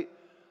 honestly,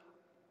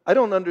 I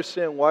don't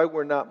understand why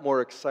we're not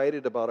more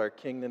excited about our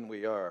King than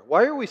we are.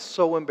 Why are we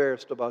so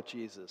embarrassed about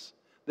Jesus?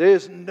 There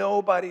is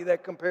nobody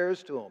that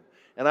compares to him.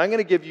 And I'm going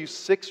to give you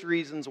 6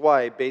 reasons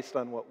why based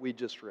on what we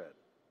just read.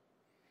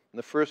 And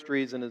the first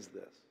reason is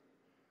this.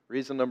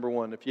 Reason number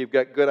 1, if you've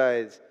got good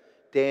eyes,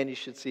 Dan, you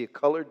should see a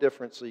color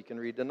difference so you can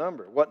read the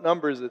number. What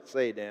number does it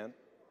say, Dan?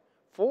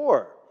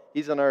 4.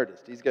 He's an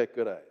artist. He's got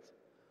good eyes.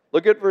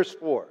 Look at verse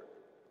 4.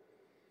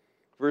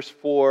 Verse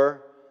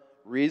 4,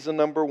 reason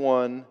number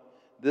 1,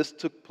 this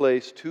took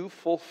place to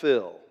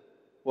fulfill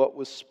what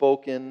was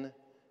spoken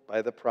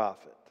by the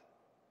prophet.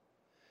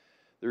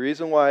 The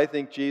reason why I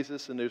think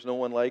Jesus, and there's no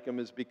one like him,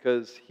 is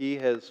because he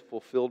has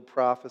fulfilled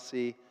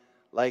prophecy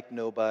like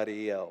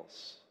nobody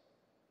else.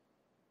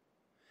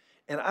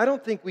 And I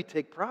don't think we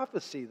take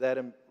prophecy that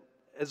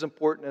as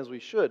important as we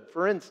should.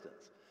 For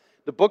instance,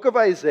 the book of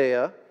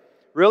Isaiah,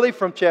 really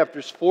from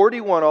chapters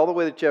 41 all the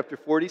way to chapter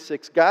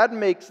 46, God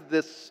makes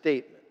this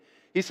statement.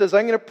 He says,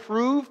 I'm going to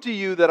prove to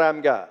you that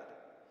I'm God,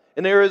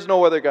 and there is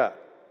no other God.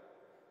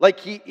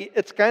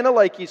 It's kind of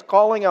like he's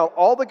calling out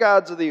all the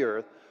gods of the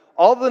earth,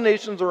 all the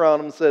nations around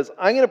him, and says,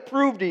 I'm going to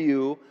prove to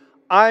you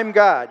I'm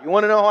God. You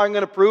want to know how I'm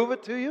going to prove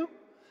it to you?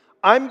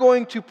 I'm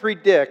going to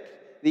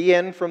predict the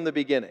end from the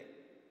beginning.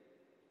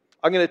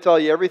 I'm going to tell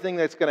you everything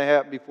that's going to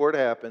happen before it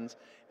happens,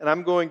 and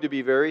I'm going to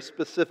be very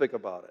specific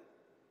about it.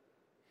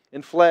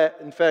 In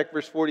fact,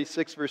 verse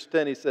 46, verse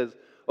 10, he says,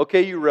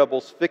 okay, you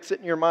rebels, fix it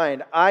in your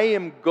mind. I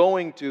am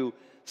going to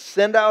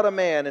send out a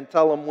man and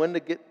tell him when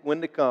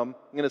to come.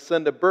 I'm going to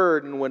send a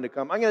bird and when to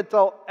come. I'm going to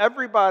tell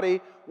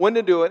everybody when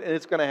to do it, and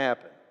it's going to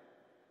happen.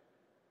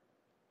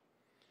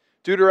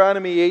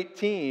 Deuteronomy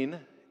 18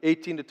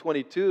 to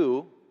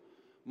 22,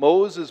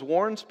 Moses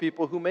warns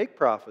people who make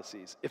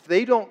prophecies. If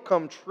they don't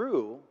come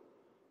true,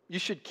 you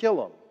should kill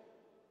them.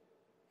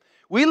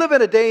 We live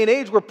in a day and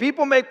age where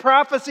people make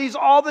prophecies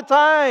all the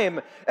time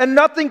and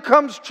nothing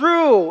comes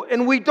true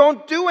and we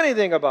don't do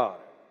anything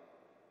about it.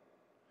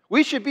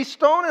 We should be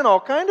stoning all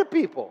kind of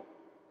people.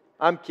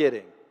 I'm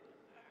kidding.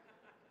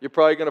 You're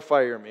probably going to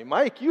fire me.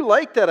 Mike, you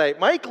like that.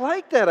 Mike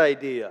liked that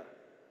idea.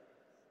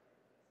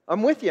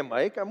 I'm with you,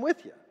 Mike. I'm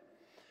with you.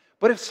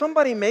 But if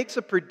somebody makes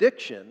a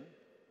prediction,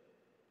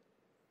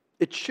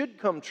 it should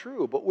come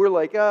true. But we're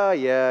like,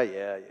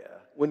 yeah.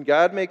 When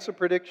God makes a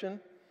prediction,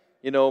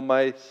 you know,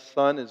 my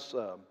son is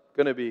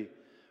going to be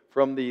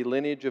from the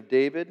lineage of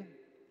David.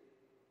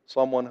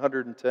 Psalm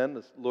 110,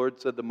 the Lord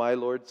said to my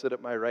Lord, sit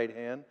at my right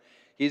hand.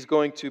 He's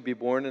going to be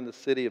born in the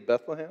city of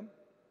Bethlehem.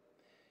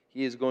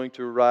 He is going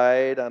to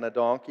ride on a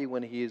donkey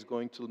when he is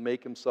going to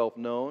make himself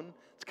known.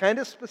 It's kind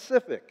of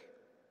specific.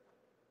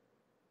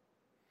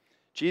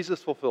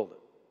 Jesus fulfilled it.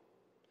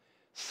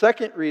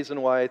 Second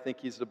reason why I think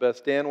he's the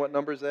best. Dan, what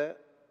number is that?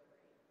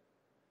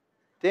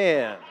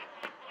 Dan,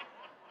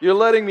 you're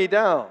letting me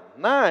down.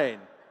 9.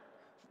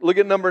 Look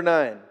at number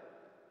 9.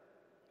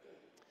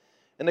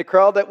 And the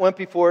crowd that went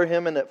before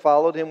him and that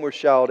followed him were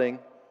shouting,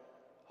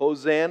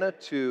 Hosanna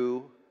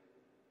to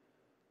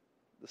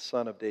the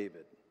Son of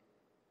David.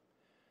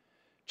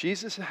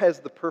 Jesus has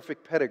the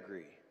perfect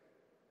pedigree.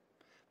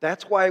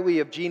 That's why we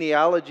have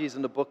genealogies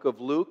in the book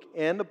of Luke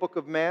and the book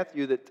of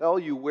Matthew that tell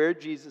you where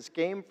Jesus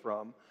came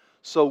from,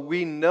 so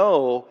we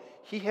know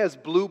he has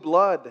blue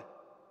blood.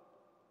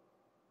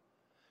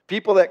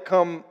 People that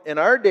come in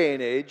our day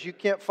and age, you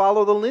can't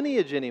follow the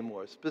lineage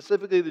anymore,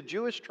 specifically the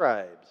Jewish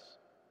tribes.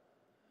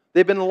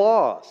 They've been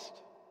lost.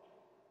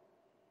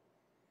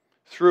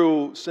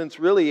 Since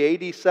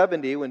really AD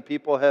 70, when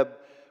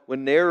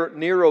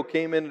Nero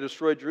came in and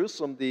destroyed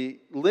Jerusalem, the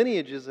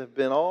lineages have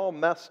been all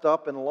messed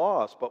up and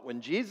lost. But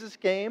when Jesus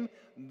came,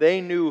 they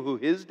knew who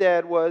his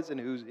dad was and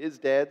who his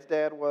dad's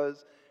dad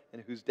was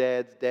and whose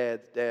dad's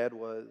dad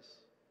was.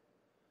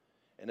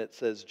 And it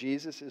says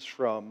Jesus is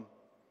from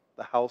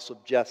the house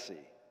of Jesse,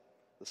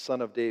 the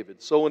son of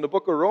David. So when the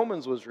book of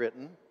Romans was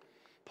written,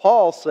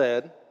 Paul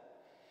said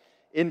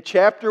in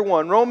chapter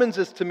 1, Romans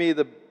is to me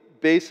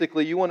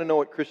basically, you want to know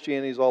what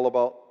Christianity is all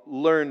about,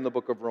 learn the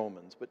book of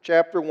Romans. But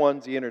chapter 1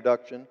 is the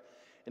introduction,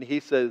 and he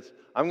says,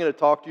 I'm going to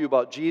talk to you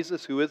about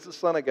Jesus, who is the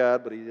Son of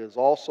God, but he is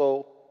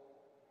also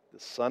the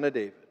Son of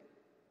David.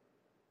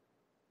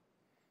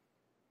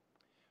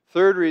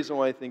 Third reason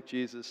why I think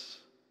Jesus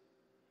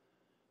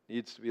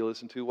needs to be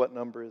listened to, what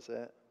number is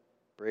that?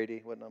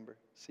 Brady, what number?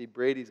 See,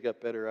 Brady's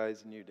got better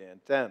eyes than you, Dan.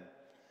 10.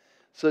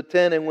 So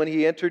 10, and when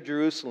he entered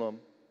Jerusalem,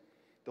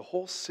 the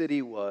whole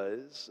city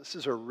this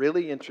is a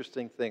really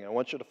interesting thing. I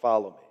want you to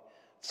follow me.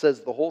 It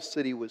says the whole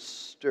city was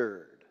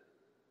stirred.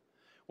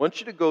 I want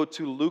you to go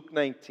to Luke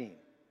 19.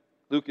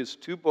 Luke is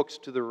 2 books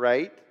to the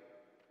right,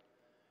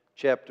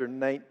 chapter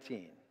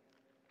 19.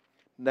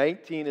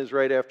 19 is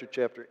right after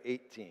chapter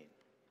 18.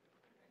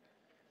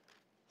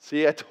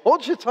 See, I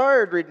told you it's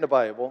hard reading the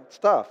Bible. It's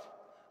tough.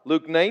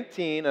 Luke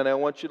 19, and I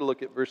want you to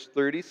look at verse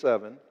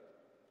 37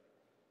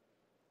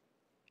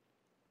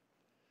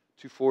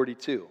 to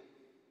 42.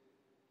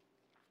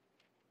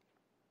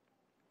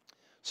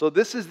 So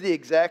this is the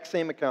exact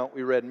same account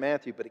we read in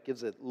Matthew, but it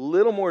gives a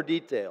little more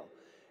detail.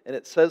 And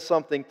it says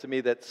something to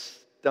me that's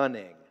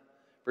stunning.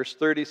 Verse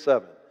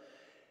 37.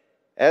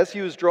 As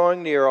he was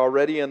drawing near,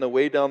 already on the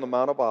way down the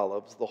Mount of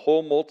Olives, the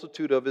whole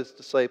multitude of his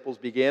disciples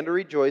began to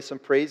rejoice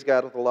and praise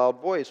God with a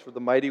loud voice for the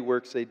mighty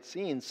works they'd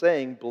seen,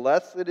 saying,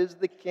 "Blessed is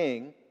the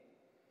King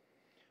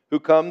who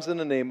comes in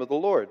the name of the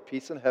Lord,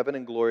 peace in heaven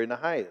and glory in the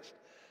highest."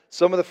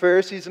 Some of the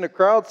Pharisees in the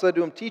crowd said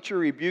to him, "Teacher,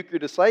 rebuke your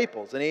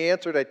disciples." And he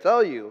answered, "I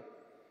tell you,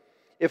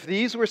 if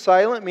these were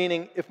silent,"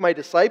 meaning if my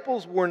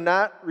disciples were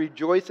not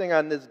rejoicing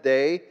on this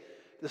day,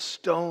 the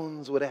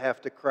stones would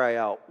have to cry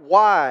out.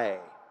 Why?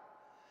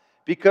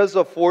 Because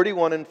of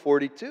 41 and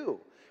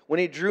 42. When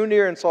he drew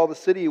near and saw the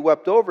city, he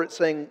wept over it,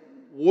 saying,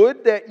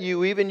 "Would that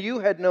you, even you,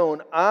 had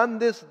known on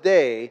this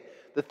day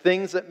the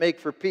things that make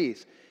for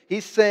peace."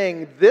 He's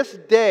saying this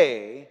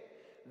day,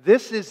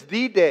 this is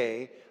the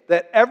day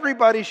that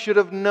everybody should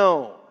have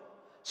known.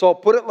 So I'll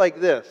put it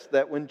like this,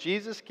 that when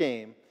Jesus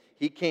came,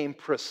 he came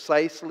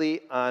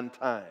precisely on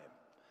time.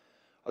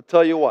 I'll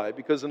tell you why.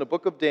 Because in the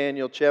book of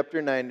Daniel, chapter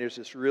 9, there's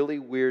this really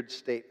weird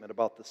statement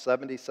about the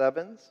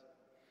 77s.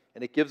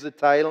 And it gives a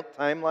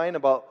timeline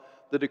about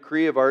the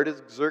decree of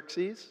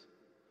Artaxerxes.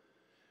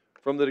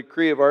 From the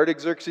decree of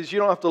Artaxerxes, you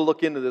don't have to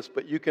look into this,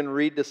 but you can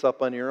read this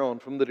up on your own.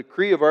 From the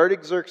decree of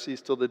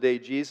Artaxerxes till the day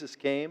Jesus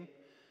came,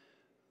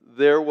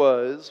 there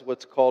was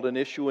what's called an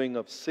issuing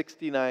of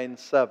 69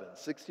 sevens,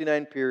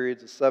 69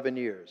 periods of 7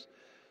 years.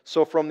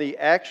 So from the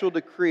actual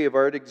decree of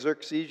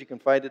Artaxerxes, you can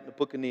find it in the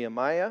book of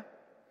Nehemiah,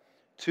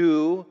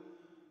 to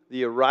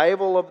the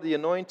arrival of the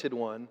Anointed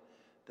One,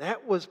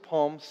 that was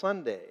Palm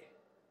Sunday.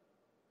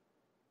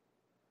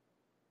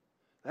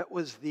 That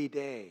was the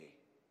day.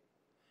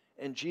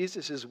 And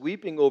Jesus is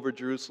weeping over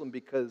Jerusalem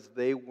because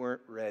they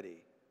weren't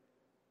ready.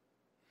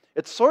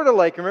 It's sort of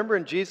like, remember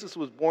when Jesus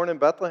was born in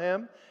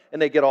Bethlehem?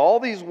 And they get all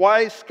these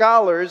wise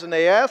scholars, and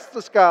they ask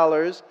the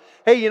scholars,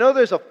 "Hey, you know,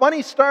 there's a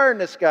funny star in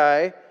the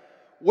sky.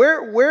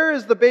 Where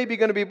is the baby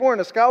going to be born?"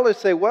 The scholars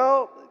say,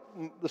 "Well,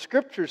 the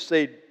scriptures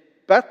say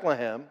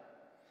Bethlehem."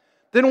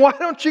 "Then why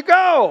don't you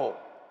go?"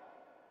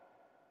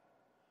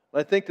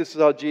 I think this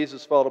is how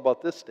Jesus felt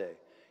about this day.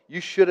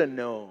 You should have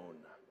known.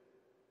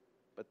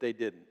 But they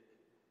didn't.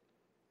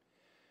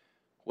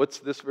 What's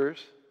this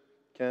verse,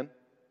 Ken?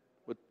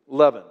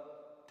 11.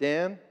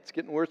 Dan, it's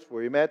getting worse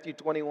for you. Matthew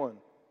 21,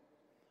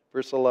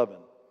 verse 11.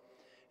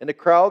 And the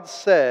crowd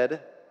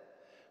said,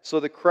 so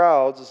the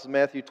crowds, this is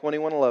Matthew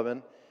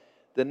 21:11.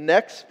 The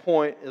next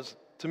point is,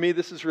 to me,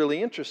 this is really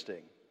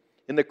interesting.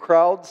 And the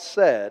crowd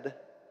said,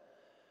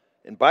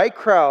 and by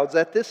crowds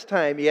at this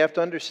time, you have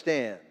to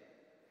understand,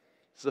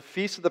 it's the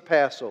feast of the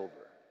Passover.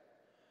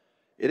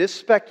 It is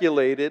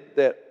speculated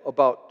that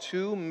about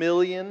 2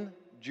 million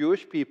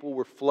Jewish people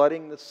were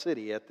flooding the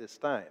city at this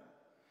time.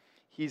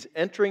 He's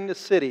entering the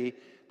city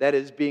that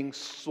is being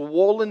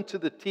swollen to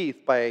the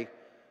teeth by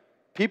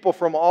people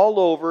from all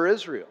over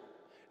Israel.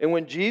 And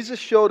when Jesus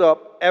showed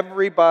up,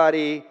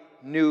 everybody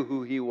knew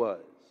who he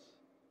was.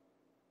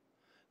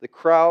 The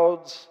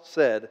crowds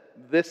said,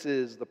 "This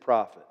is the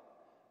prophet.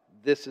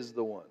 This is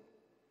the one."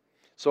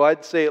 So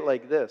I'd say it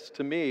like this.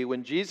 To me,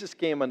 when Jesus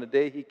came on the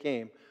day he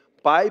came,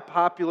 by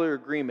popular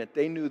agreement,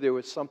 they knew there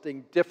was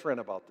something different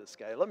about this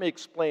guy. Let me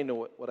explain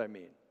what I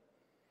mean.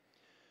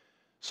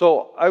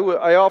 So I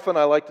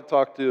like to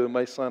talk to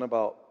my son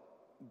about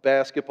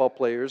basketball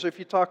players. If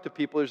you talk to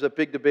people, there's a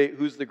big debate,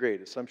 who's the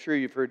greatest? I'm sure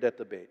you've heard that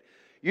debate.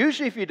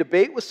 Usually if you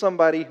debate with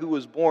somebody who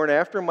was born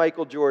after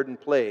Michael Jordan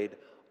played,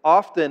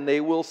 often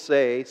they will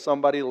say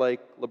somebody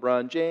like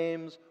LeBron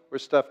James or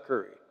Steph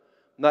Curry.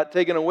 I'm not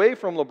taking away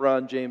from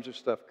LeBron James or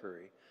Steph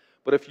Curry.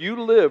 But if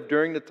you lived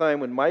during the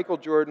time when Michael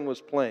Jordan was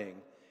playing,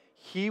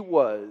 he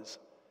was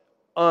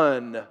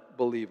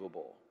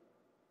unbelievable.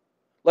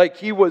 Like,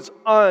 he was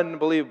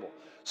unbelievable.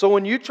 So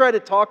when you try to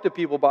talk to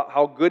people about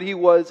how good he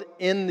was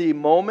in the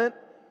moment,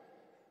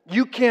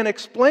 you can't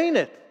explain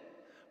it.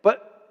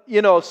 But,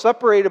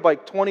 separated by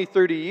 20,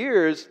 30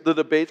 years, the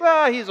debates,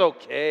 he's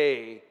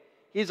okay.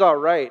 He's all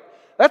right.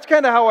 That's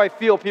kind of how I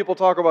feel people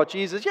talk about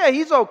Jesus. Yeah,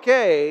 he's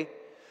okay.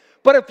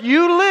 But if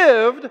you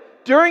lived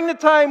during the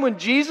time when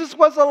Jesus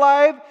was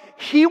alive,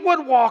 he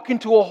would walk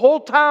into a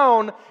whole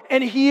town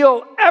and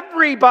heal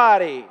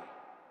everybody.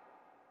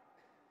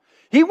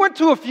 He went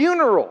to a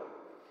funeral.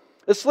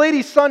 This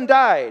lady's son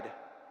died.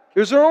 It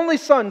was her only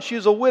son. She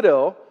was a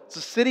widow. It's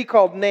a city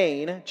called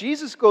Nain.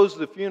 Jesus goes to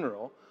the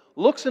funeral,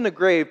 looks in the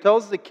grave,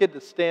 tells the kid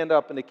to stand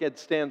up, and the kid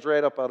stands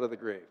right up out of the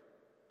grave,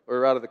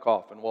 or out of the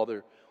coffin while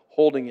they're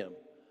holding him.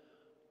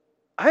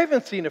 I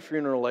haven't seen a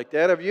funeral like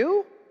that, have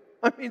you?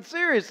 I mean,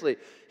 seriously.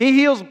 He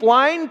heals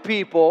blind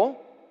people.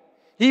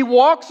 He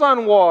walks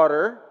on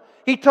water.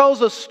 He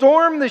tells a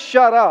storm to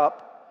shut up.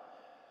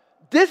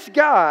 This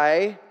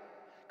guy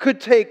could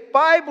take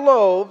 5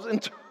 loaves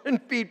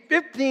and feed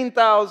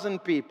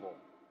 15,000 people.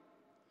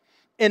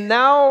 And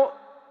now,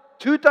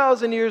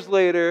 2,000 years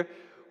later,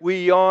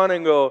 we yawn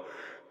and go,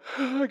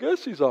 I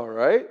guess he's all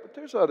right, but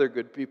there's other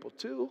good people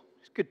too.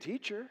 He's a good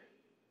teacher.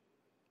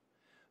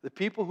 The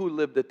people who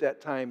lived at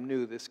that time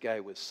knew this guy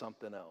was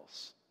something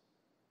else.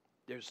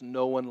 There's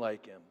no one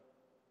like him.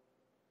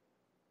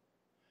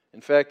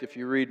 In fact, if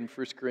you read in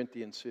 1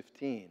 Corinthians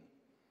 15, it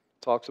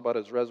talks about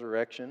his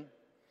resurrection.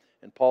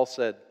 And Paul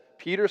said,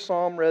 Peter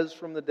saw him raised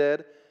from the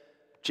dead.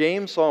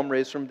 James saw him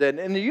raised from the dead.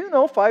 And do you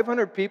know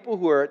 500 people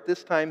who are at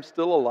this time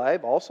still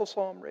alive also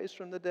saw him raised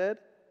from the dead?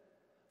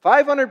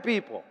 500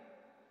 people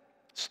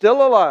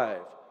still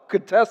alive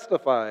could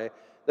testify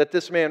that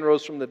this man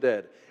rose from the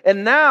dead.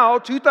 And now,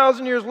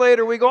 2,000 years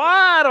later, we go,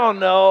 I don't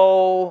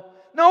know.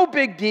 No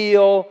big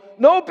deal.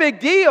 No big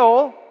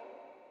deal.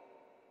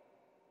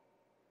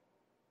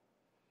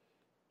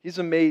 He's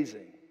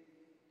amazing.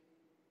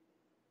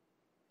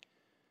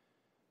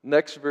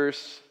 Next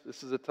verse,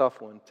 this is a tough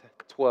one,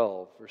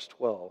 12, verse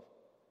 12.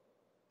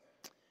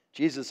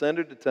 Jesus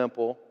entered the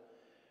temple,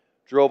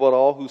 drove out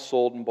all who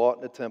sold and bought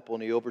in the temple,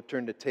 and he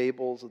overturned the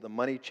tables of the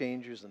money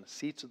changers and the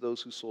seats of those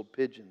who sold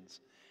pigeons.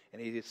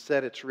 And he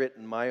said, it's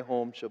written, my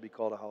home shall be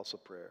called a house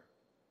of prayer.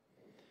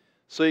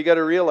 So you got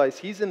to realize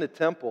he's in the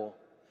temple,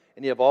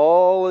 and you have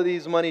all of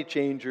these money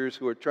changers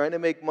who are trying to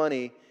make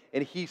money,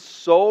 and he's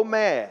so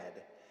mad,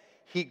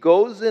 he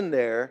goes in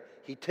there,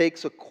 he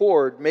takes a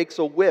cord, makes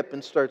a whip,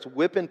 and starts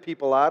whipping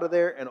people out of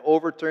there and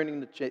overturning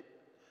the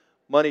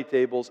money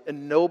tables,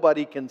 and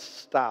nobody can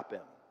stop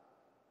him.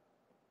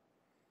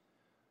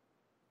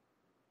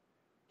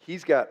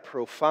 He's got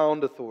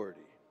profound authority.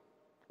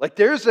 Like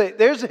there's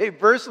a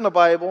verse in the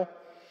Bible,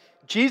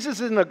 Jesus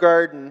is in a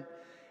garden,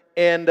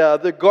 and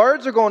the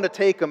guards are going to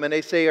take him, and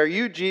they say, are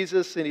you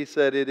Jesus? And he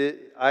said,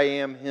 I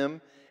am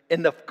him.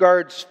 And the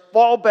guards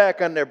fall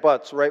back on their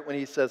butts right when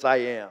he says, I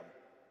am.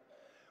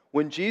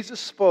 When Jesus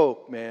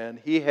spoke, man,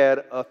 he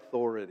had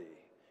authority.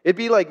 It'd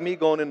be like me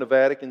going into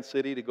Vatican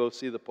City to go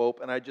see the Pope,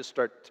 and I just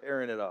start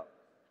tearing it up.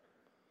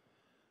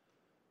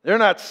 They're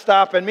not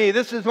stopping me.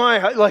 This is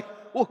my, like,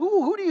 well,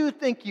 who do you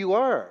think you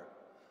are?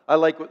 I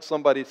like what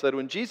somebody said.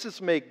 When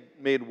Jesus made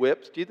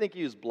whips, do you think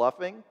he was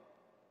bluffing?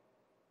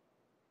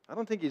 I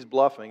don't think he's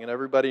bluffing, and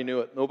everybody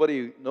knew it.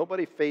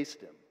 Nobody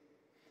faced him.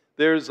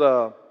 There's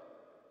one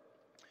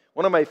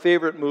of my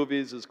favorite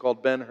movies is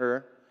called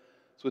Ben-Hur.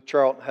 It's with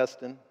Charlton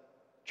Heston.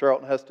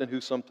 Charlton Heston,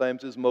 who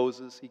sometimes is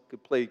Moses, he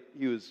could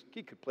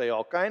play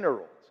all kind of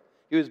roles.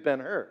 He was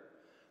Ben-Hur,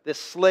 this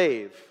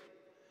slave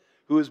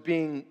who was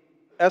being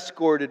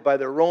escorted by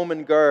the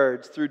Roman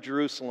guards through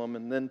Jerusalem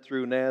and then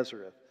through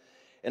Nazareth.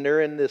 And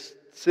they're in this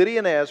city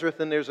of Nazareth,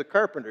 and there's a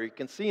carpenter. You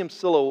can see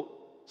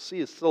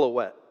his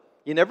silhouette.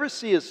 You never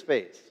see his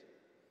face.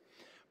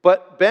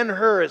 But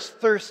Ben-Hur is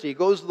thirsty. He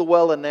goes to the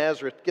well in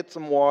Nazareth, gets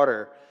some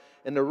water,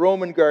 and the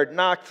Roman guard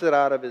knocks it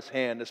out of his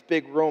hand. This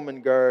big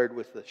Roman guard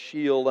with a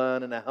shield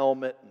on and a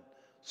helmet and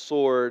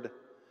sword.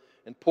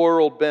 And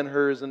poor old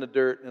Ben-Hur is in the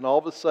dirt, and all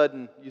of a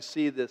sudden you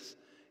see this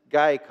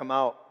guy come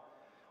out.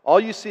 All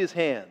you see is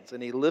hands,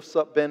 and he lifts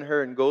up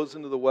Ben-Hur and goes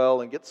into the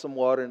well and gets some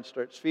water and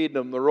starts feeding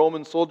him. The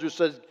Roman soldier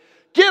says,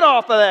 get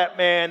off of that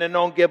man and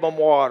don't give him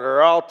water,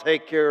 or I'll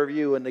take care of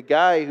you. And the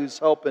guy who's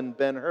helping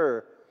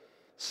Ben-Hur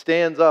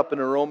stands up,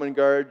 and the Roman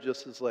guard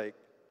just is like,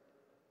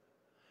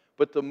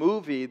 but the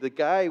movie, the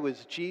guy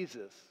was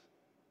Jesus.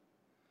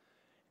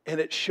 And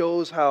it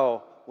shows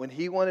how when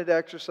he wanted to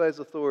exercise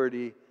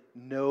authority,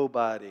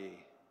 nobody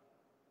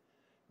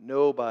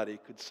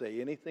could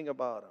say anything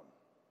about him.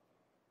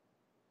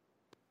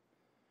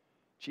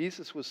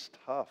 Jesus was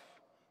tough.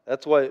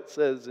 That's why it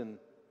says in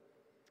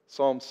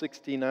Psalm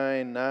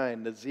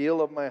 69:9, the zeal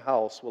of my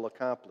house will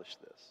accomplish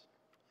this.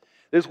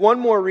 There's one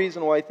more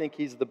reason why I think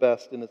he's the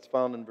best, and it's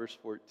found in verse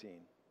 14.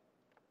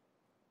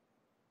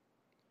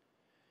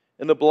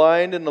 And the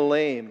blind and the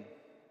lame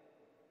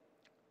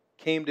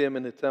came to him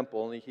in the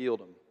temple, and he healed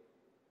them.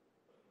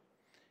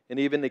 And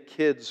even the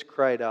kids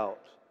cried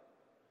out.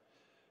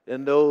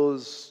 And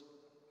those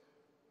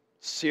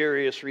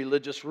serious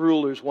religious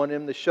rulers wanted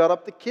him to shut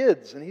up the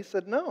kids. And he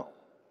said, no,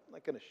 I'm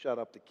not going to shut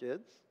up the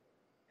kids.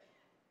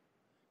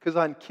 Because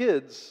on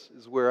kids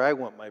is where I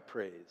want my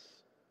praise.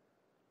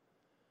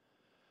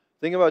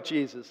 Think about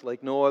Jesus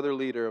like no other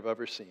leader I've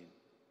ever seen.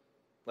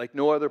 Like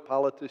no other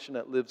politician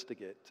that lives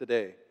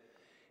today.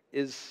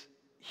 Is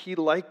he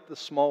liked the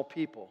small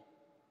people.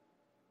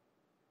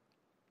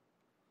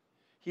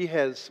 He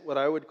has what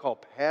I would call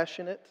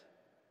passionate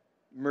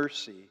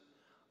mercy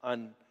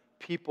on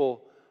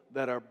people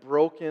that are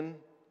broken,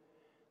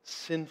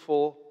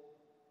 sinful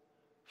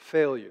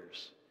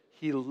failures.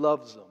 He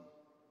loves them.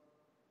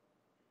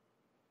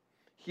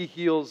 He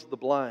heals the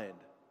blind.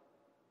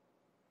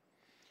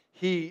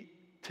 He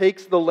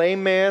takes the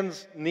lame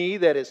man's knee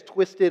that is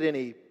twisted and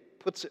he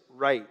puts it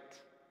right.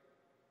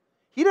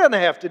 He doesn't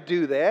have to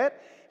do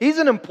that. He's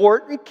an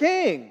important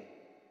king.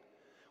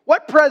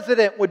 What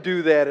president would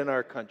do that in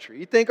our country?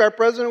 You think our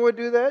president would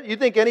do that? You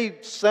think any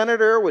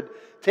senator would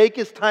take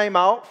his time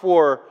out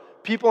for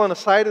people on the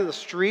side of the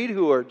street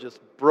who are just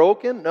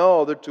broken?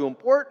 No, they're too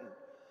important.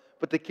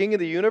 But the King of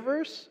the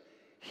universe,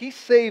 he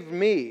saved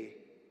me,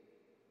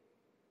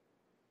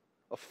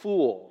 a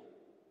fool.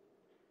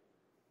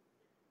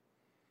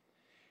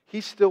 He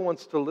still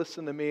wants to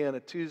listen to me on a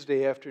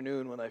Tuesday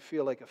afternoon when I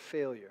feel like a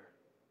failure.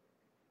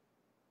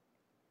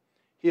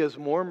 He has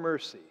more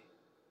mercy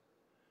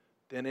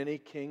than any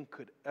king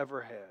could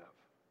ever have.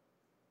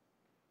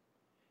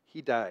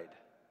 He died.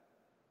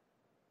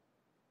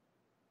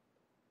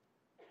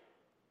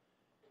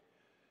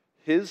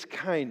 His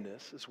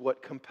kindness is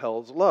what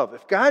compels love.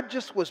 If God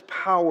just was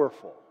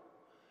powerful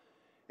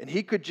and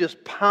He could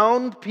just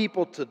pound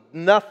people to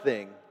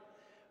nothing,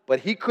 but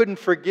He couldn't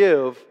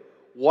forgive,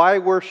 why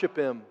worship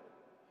Him?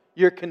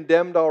 You're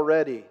condemned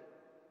already.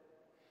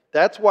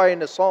 That's why in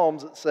the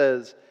Psalms it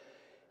says,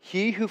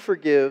 He who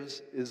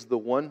forgives is the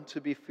one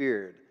to be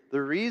feared.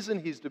 The reason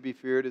He's to be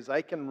feared is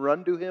I can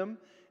run to Him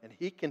and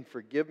He can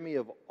forgive me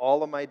of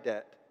all of my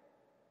debt.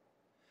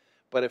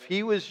 But if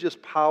He was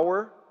just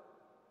power,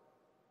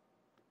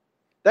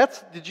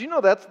 did you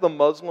know that's the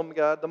Muslim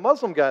God? The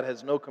Muslim God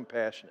has no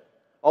compassion.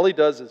 All He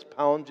does is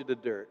pound you to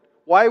dirt.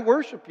 Why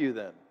worship you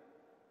then?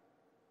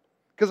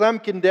 Because I'm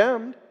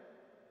condemned.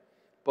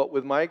 But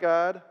with my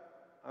God,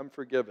 I'm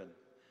forgiven.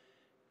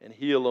 And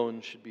He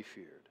alone should be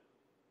feared.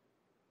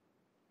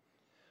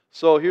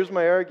 So here's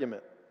my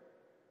argument.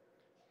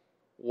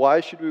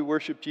 Why should we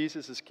worship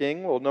Jesus as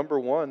King? Well, number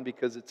one,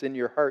 because it's in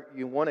your heart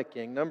you want a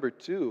king. Number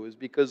two is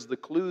because the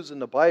clues in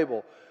the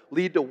Bible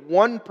lead to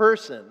one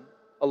person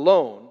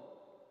alone.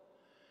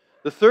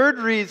 The third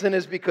reason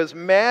is because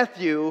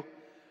Matthew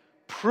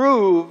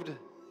proved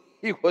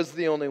He was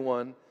the only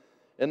one.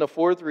 And the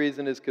fourth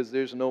reason is because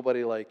there's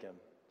nobody like Him.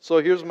 So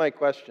here's my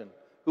question.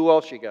 Who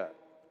else you got?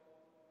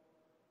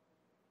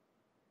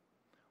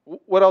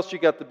 What else you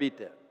got to beat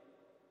that?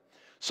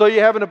 So you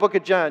have in the book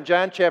of John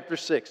chapter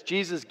 6,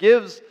 Jesus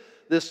gives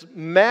this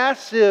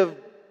massive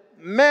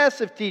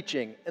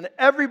teaching, and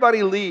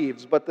everybody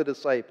leaves but the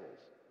disciples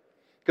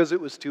because it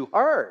was too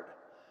hard.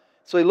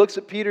 So He looks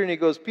at Peter and He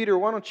goes, Peter,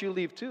 why don't you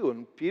leave too?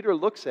 And Peter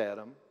looks at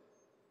him.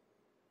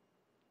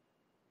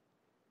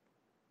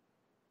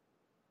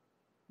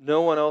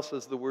 No one else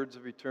has the words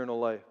of eternal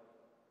life.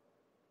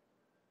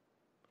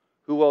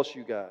 Who else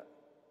you got?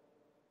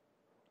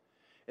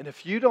 And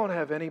if you don't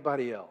have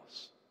anybody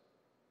else,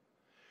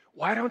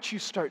 why don't you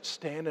start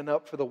standing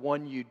up for the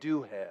one you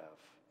do have?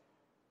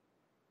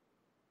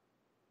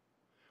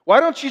 Why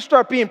don't you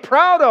start being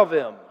proud of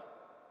Him?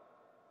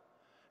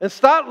 And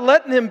stop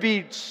letting Him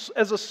be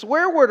as a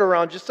swear word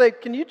around. Just say,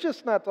 can you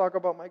just not talk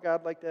about my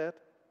God like that?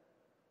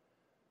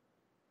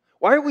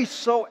 Why are we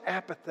so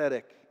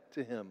apathetic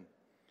to Him?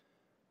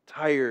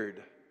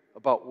 Tired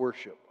about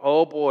worship.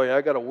 Oh boy,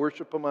 I got to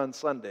worship Him on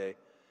Sunday.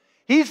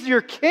 He's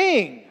your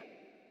King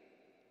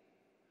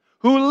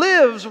who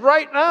lives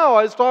right now.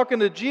 I was talking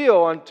to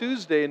Gio on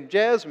Tuesday and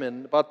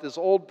Jasmine about this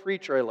old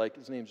preacher I like.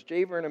 His name's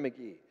J. Vernon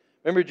McGee.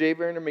 Remember J.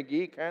 Vernon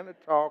McGee? Kind of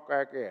talk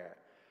like that.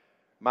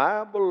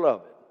 My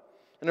beloved.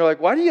 And they're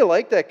like, why do you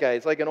like that guy?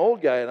 He's like an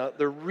old guy. And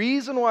the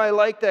reason why I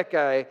like that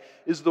guy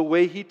is the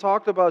way he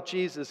talked about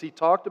Jesus. He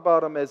talked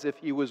about Him as if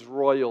He was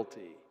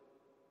royalty.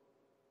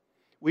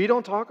 We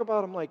don't talk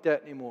about Him like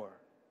that anymore.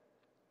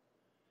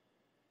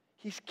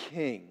 He's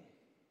King.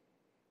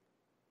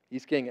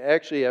 He's King.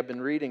 Actually, I've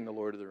been reading The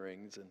Lord of the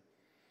Rings, and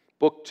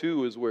book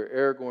 2 is where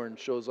Aragorn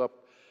shows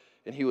up,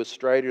 and he was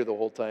Strider the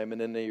whole time,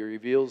 and then He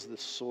reveals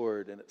this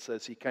sword, and it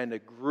says he kind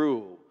of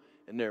grew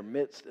in their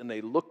midst, and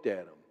they looked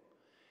at him,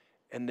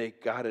 and they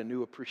got a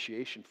new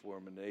appreciation for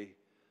him, and they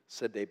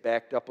said they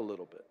backed up a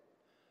little bit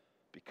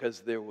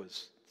because there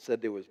was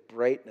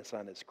brightness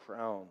on his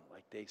crown,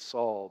 like they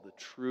saw the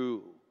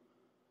true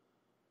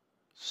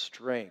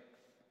strength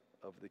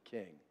of the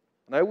King.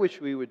 And I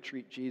wish we would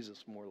treat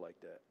Jesus more like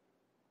that.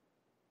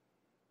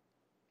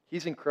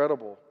 He's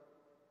incredible.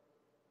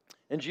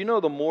 And you know,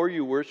 the more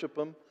you worship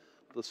Him,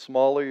 the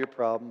smaller your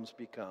problems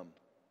become.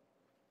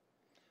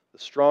 The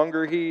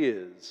stronger He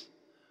is,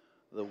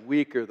 the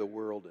weaker the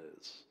world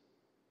is.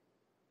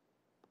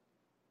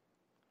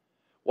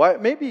 Why?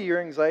 Maybe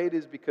your anxiety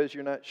is because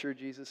you're not sure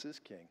Jesus is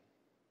King.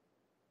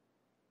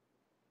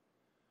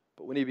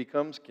 But when He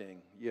becomes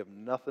King, you have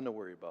nothing to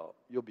worry about.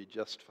 You'll be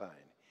just fine.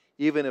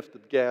 Even if the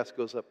gas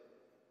goes up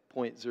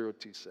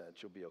 0.02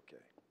 cents, you'll be okay.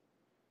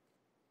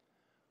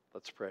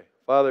 Let's pray.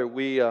 Father,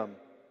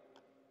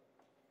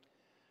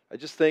 I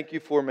just thank You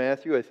for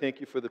Matthew. I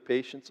thank You for the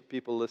patience of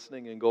people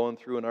listening and going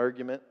through an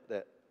argument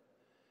that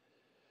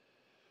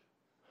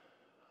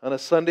on a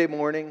Sunday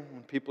morning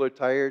when people are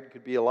tired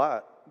could be a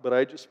lot. But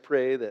I just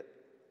pray that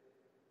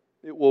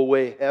it will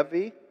weigh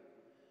heavy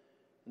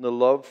and the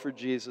love for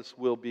Jesus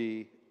will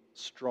be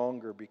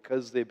stronger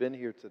because they've been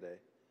here today.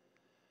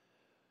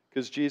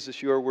 Because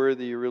Jesus, You are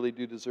worthy. You really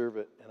do deserve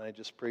it. And I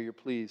just pray You're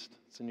pleased.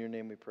 It's in Your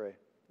name we pray.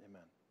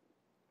 Amen.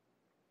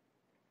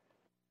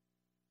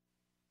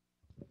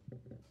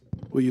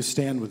 Will you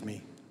stand with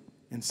me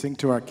and sing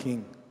to our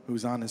King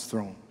who's on His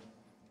throne?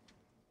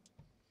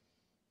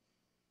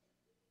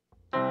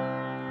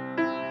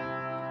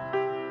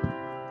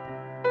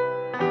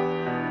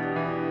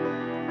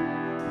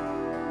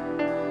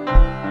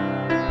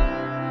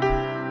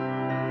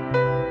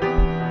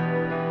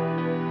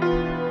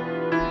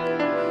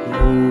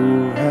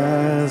 Who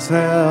has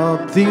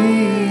held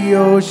the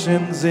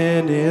oceans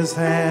in His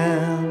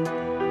hand?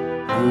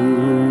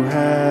 Who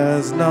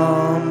has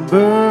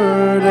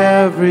numbered foot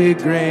every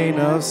grain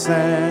of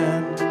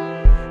sand.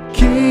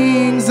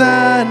 Kings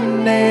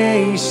and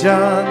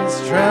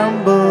nations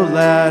tremble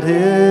at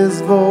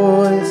his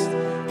voice.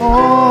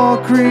 All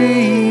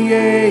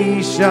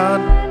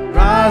creation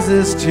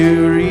rises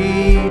to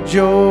rejoice.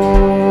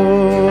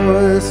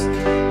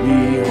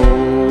 Behold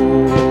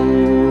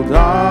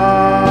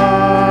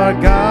our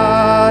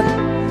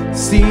God,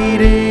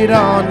 seated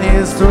on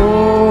his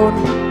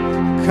throne.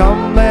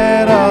 Come,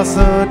 let us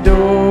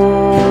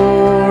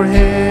adore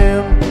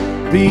him.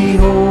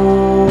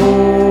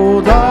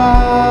 Behold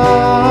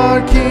our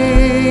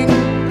King,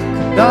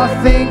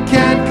 nothing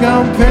can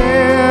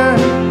compare.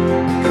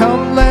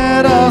 Come,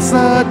 let us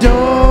adore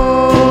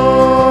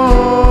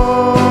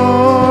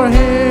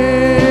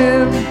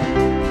him.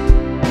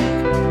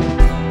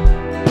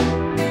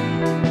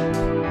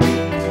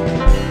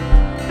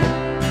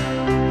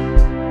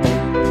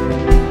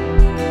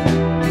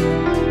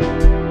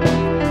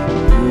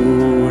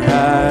 Who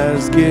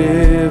has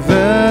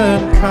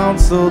given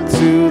counsel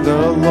to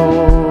the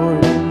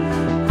Lord?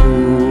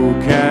 Who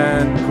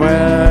can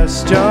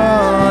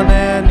question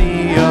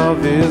any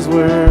of his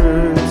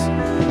words?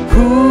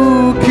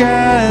 Who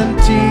can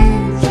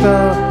teach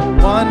the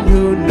one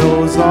who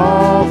knows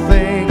all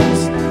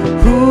things?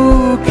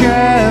 Who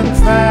can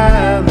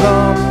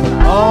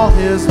fathom all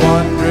his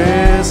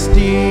wondrous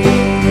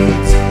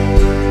deeds?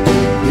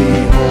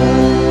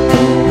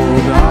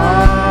 Behold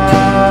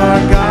our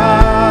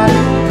God,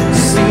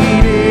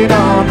 seated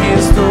on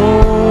his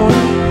throne.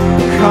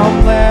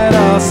 Come, let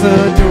us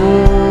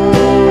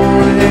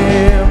adore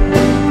him.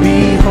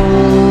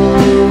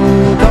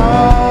 Behold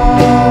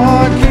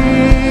our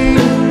King,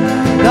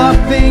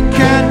 nothing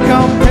can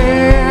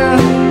compare.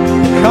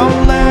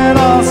 Come, let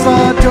us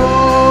adore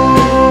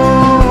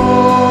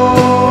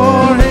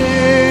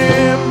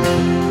him.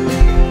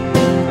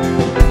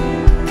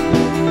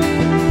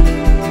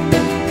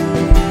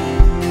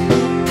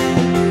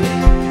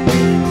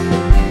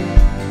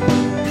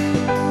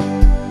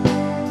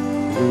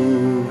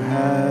 Who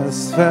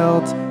has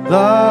felt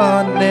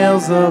the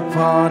nails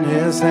upon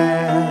his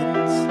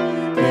hands,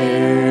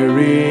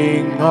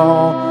 bearing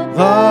all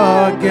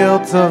the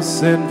guilt of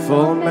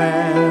sinful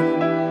man?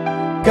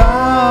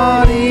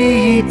 God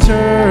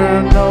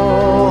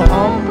eternal,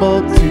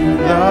 humble to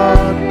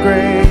the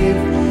grave,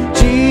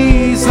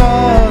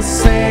 Jesus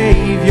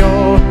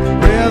Savior,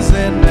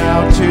 risen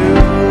now to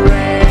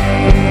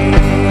reign.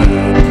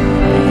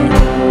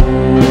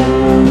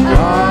 Behold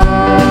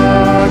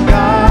our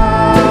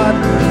God,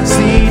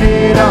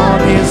 seated on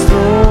his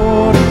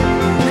throne.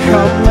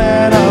 Come,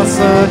 let us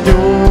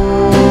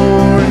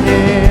adore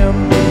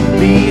him.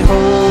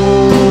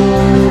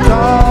 Behold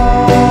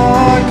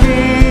our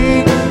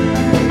King,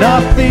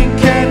 nothing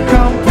can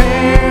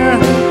compare.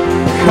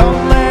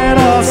 Come, let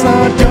us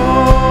adore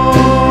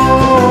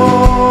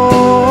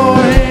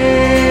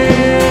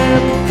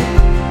him.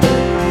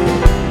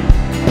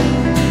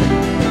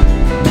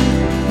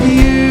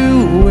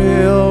 You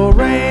will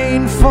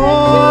reign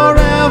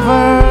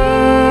forever.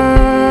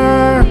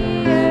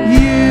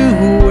 You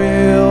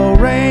will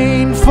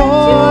reign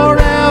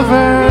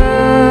forever.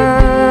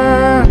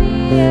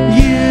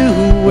 You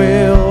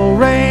will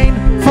reign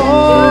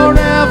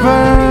forever.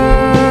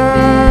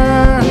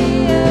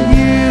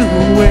 You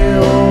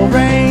will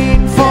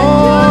reign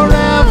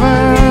forever.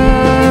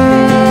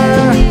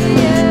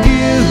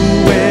 You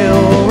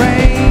will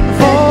reign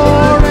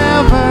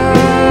forever.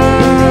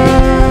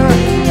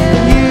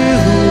 You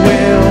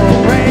will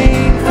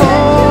reign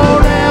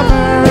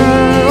forever.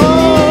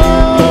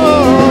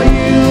 Oh,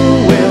 you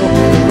will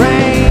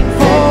reign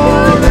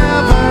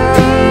forever.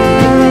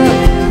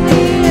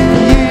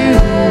 You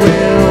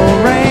will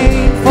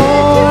reign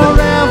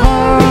forever.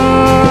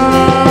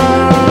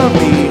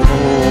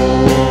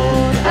 Behold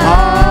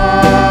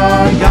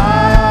our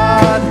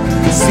God,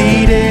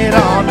 seated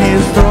on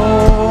his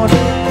throne.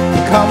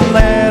 Come,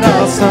 let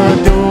us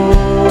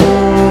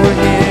adore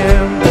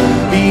him.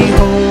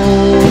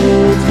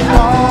 Behold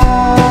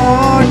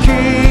our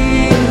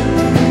King,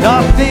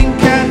 nothing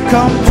can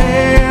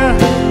compare.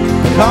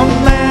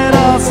 Come, let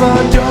us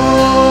adore.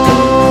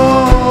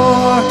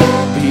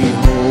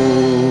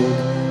 Behold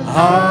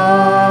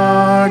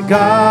our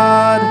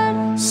God,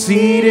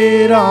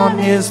 seated on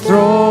his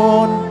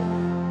throne.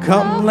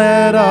 Come,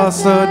 let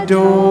us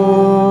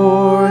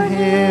adore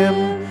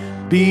him.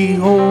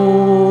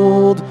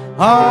 Behold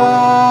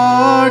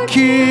our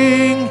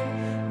King,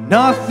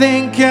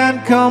 nothing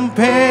can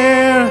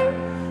compare.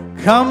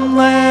 Come,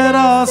 let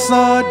us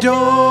adore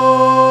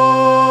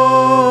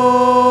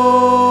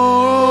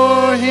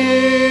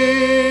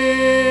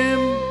him.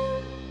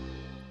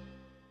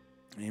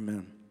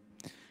 Amen.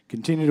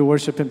 Continue to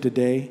worship him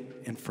today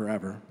and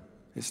forever.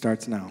 It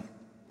starts now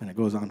and it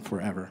goes on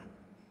forever.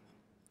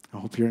 I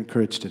hope you're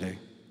encouraged today.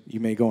 You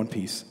may go in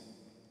peace.